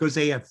 because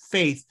they have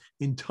faith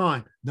in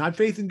time, not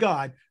faith in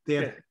God. They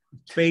have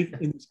faith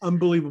in this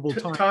unbelievable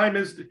time.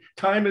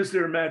 Time is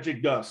their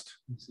magic dust.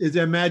 Is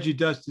their magic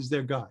dust is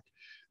their God.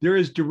 There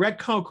is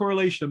direct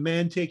correlation of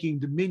man taking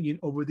dominion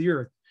over the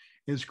earth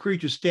and its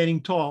creatures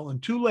standing tall on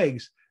two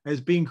legs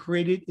as being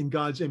created in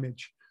God's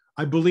image.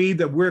 I believe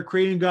that we're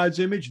created in God's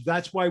image.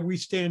 That's why we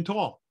stand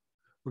tall.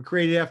 We're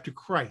created after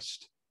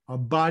Christ. A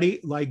body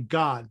like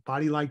God,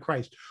 body like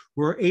Christ.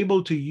 We're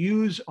able to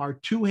use our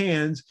two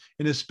hands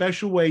in a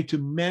special way to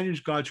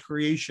manage God's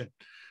creation.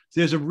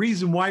 There's a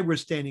reason why we're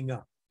standing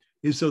up,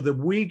 is so that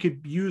we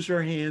could use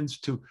our hands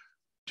to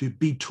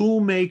be tool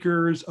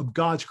makers of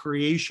God's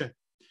creation.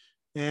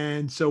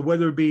 And so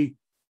whether it be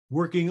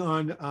working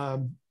on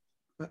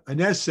an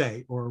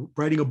essay or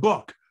writing a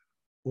book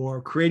or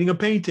creating a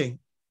painting,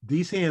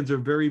 these hands are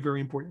very,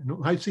 very important.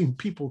 I've seen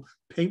people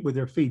paint with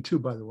their feet too,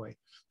 by the way.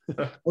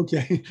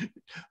 Okay.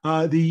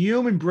 The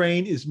human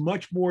brain is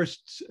much more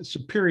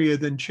superior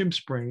than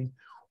chimp's brain,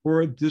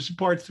 or this is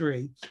part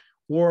three,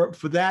 or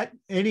for that,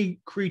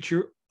 any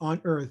creature on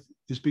earth,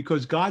 is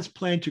because God's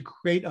plan to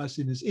create us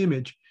in his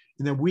image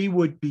and that we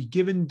would be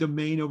given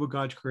domain over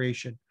God's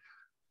creation.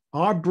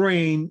 Our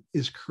brain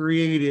is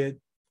created,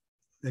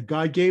 that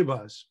God gave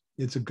us.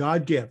 It's a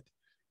God gift,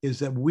 is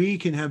that we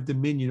can have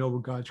dominion over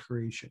God's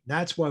creation.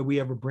 That's why we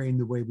have a brain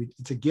the way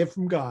it's a gift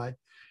from God.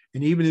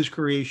 And even his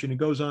creation, it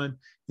goes on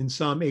in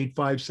Psalm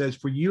 8:5 says,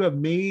 for you have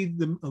made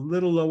them a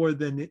little lower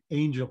than the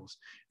angels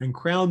and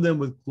crowned them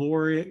with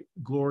glory,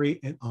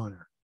 and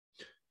honor.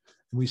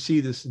 And we see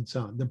this in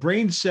Psalm. The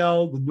brain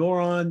cell, the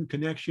neuron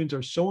connections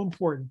are so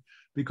important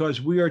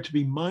because we are to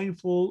be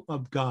mindful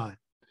of God.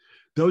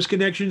 Those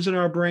connections in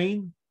our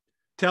brain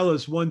tell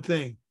us one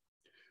thing.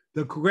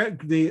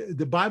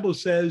 The Bible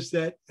says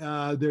that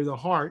they're the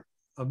heart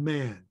of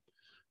man.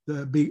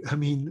 I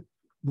mean,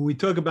 when we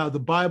talk about the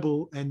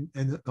Bible and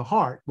the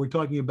heart, we're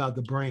talking about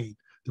the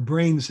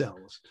brain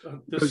cells.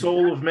 The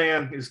soul of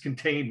man is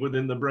contained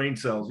within the brain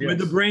cells. Yes. With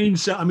the brain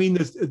cell, I mean,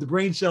 the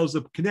brain cells,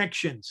 the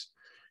connections.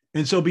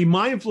 And so be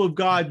mindful of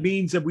God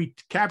means that we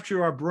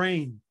capture our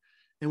brain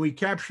and we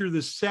capture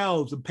the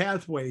cells, the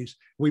pathways,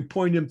 and we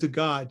point them to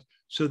God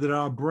so that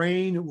our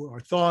brain, our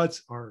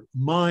thoughts, our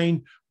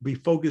mind be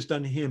focused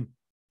on him.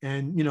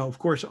 And, of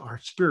course, our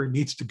spirit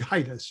needs to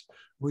guide us.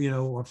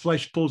 Our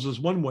flesh pulls us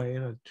one way,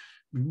 and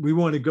we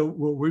want to go.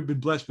 Well, we've been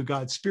blessed with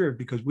God's spirit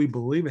because we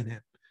believe in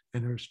him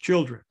and there's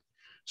children.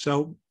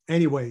 So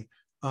anyway,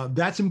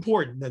 that's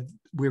important that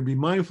we be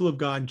mindful of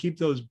God and keep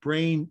those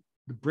the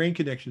brain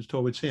connections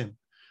towards him.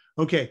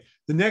 Okay,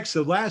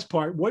 the last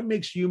part, what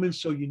makes humans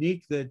so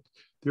unique that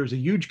there's a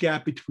huge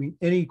gap between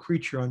any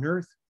creature on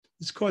earth?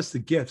 It's because the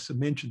gifts. I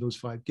mentioned those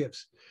 5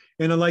 gifts.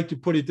 And I like to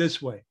put it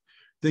this way.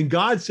 Then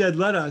God said,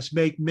 let us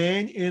make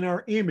man in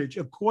our image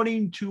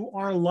according to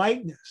our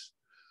likeness.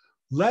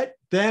 Let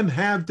them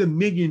have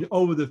dominion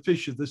over the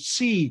fish of the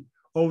sea,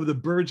 over the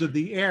birds of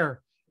the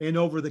air, and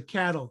over the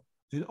cattle,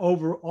 and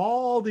over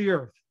all the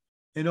earth,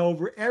 and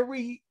over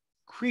every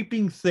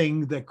creeping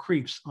thing that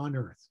creeps on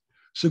earth.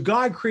 So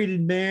God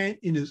created man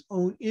in his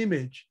own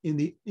image. In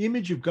the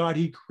image of God,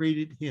 he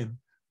created him,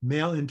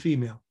 male and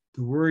female.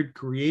 The word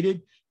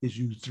created is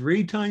used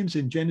 3 times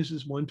in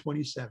Genesis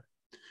 1:27.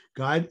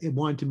 God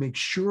wanted to make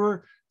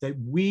sure that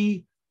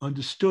we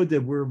understood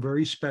that we're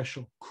very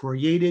special.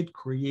 Created,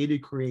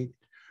 created, created.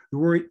 The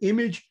word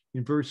image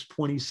in verse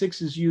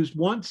 26 is used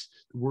once.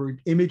 The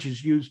word image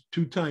is used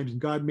 2 times. And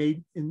God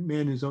made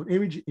man in his own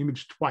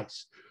image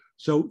twice.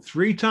 So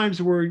 3 times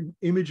the word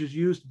image is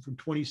used from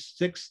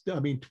 26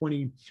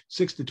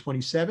 to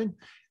 27.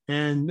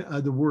 And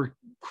the word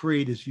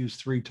create is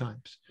used 3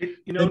 times.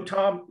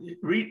 Tom,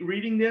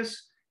 reading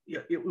this,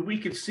 we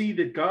could see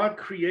that God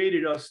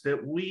created us,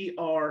 that we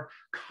are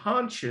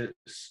conscious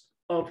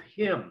of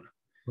him,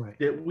 right,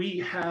 that we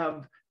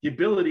have the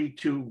ability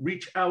to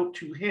reach out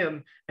to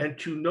him and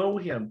to know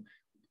him.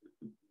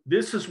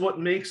 This is what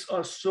makes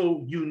us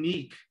so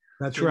unique.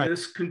 That's right.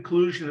 This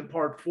conclusion in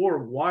part 4,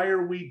 why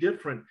are we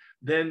different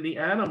than the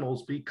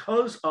animals?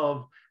 Because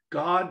of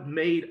God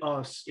made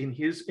us in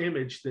his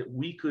image that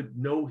we could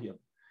know him.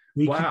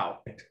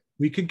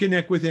 We could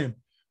connect with him.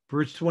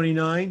 Verse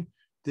 29,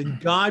 then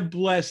God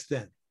blessed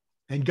them.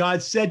 And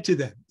God said to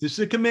them, this is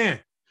a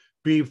command,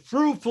 be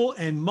fruitful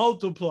and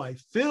multiply,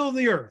 fill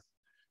the earth,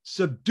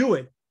 subdue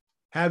it,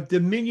 have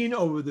dominion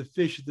over the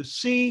fish of the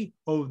sea,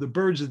 over the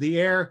birds of the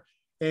air,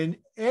 and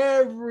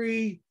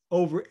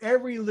over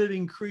every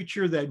living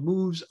creature that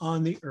moves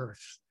on the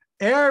earth.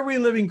 Every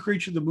living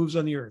creature that moves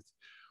on the earth.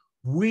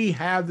 We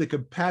have the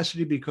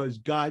capacity because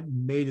God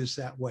made us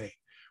that way.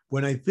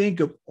 When I think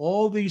of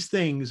all these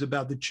things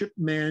about the Chimp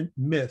Man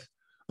myth,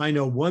 I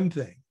know one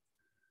thing,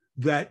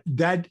 that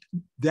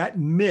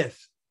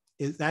myth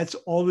is, that's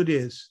all it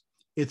is.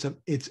 It's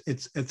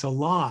a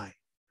lie,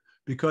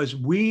 because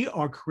we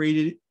are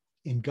created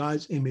in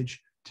God's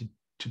image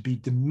to be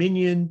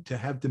dominion, to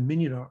have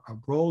dominion. Our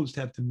role is to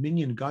have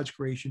dominion in God's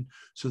creation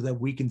so that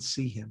we can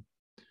see him.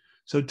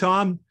 So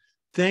Tom,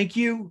 thank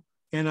you.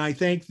 And I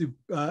thank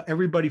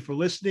everybody for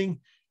listening.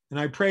 And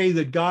I pray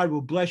that God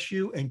will bless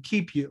you and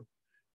keep you.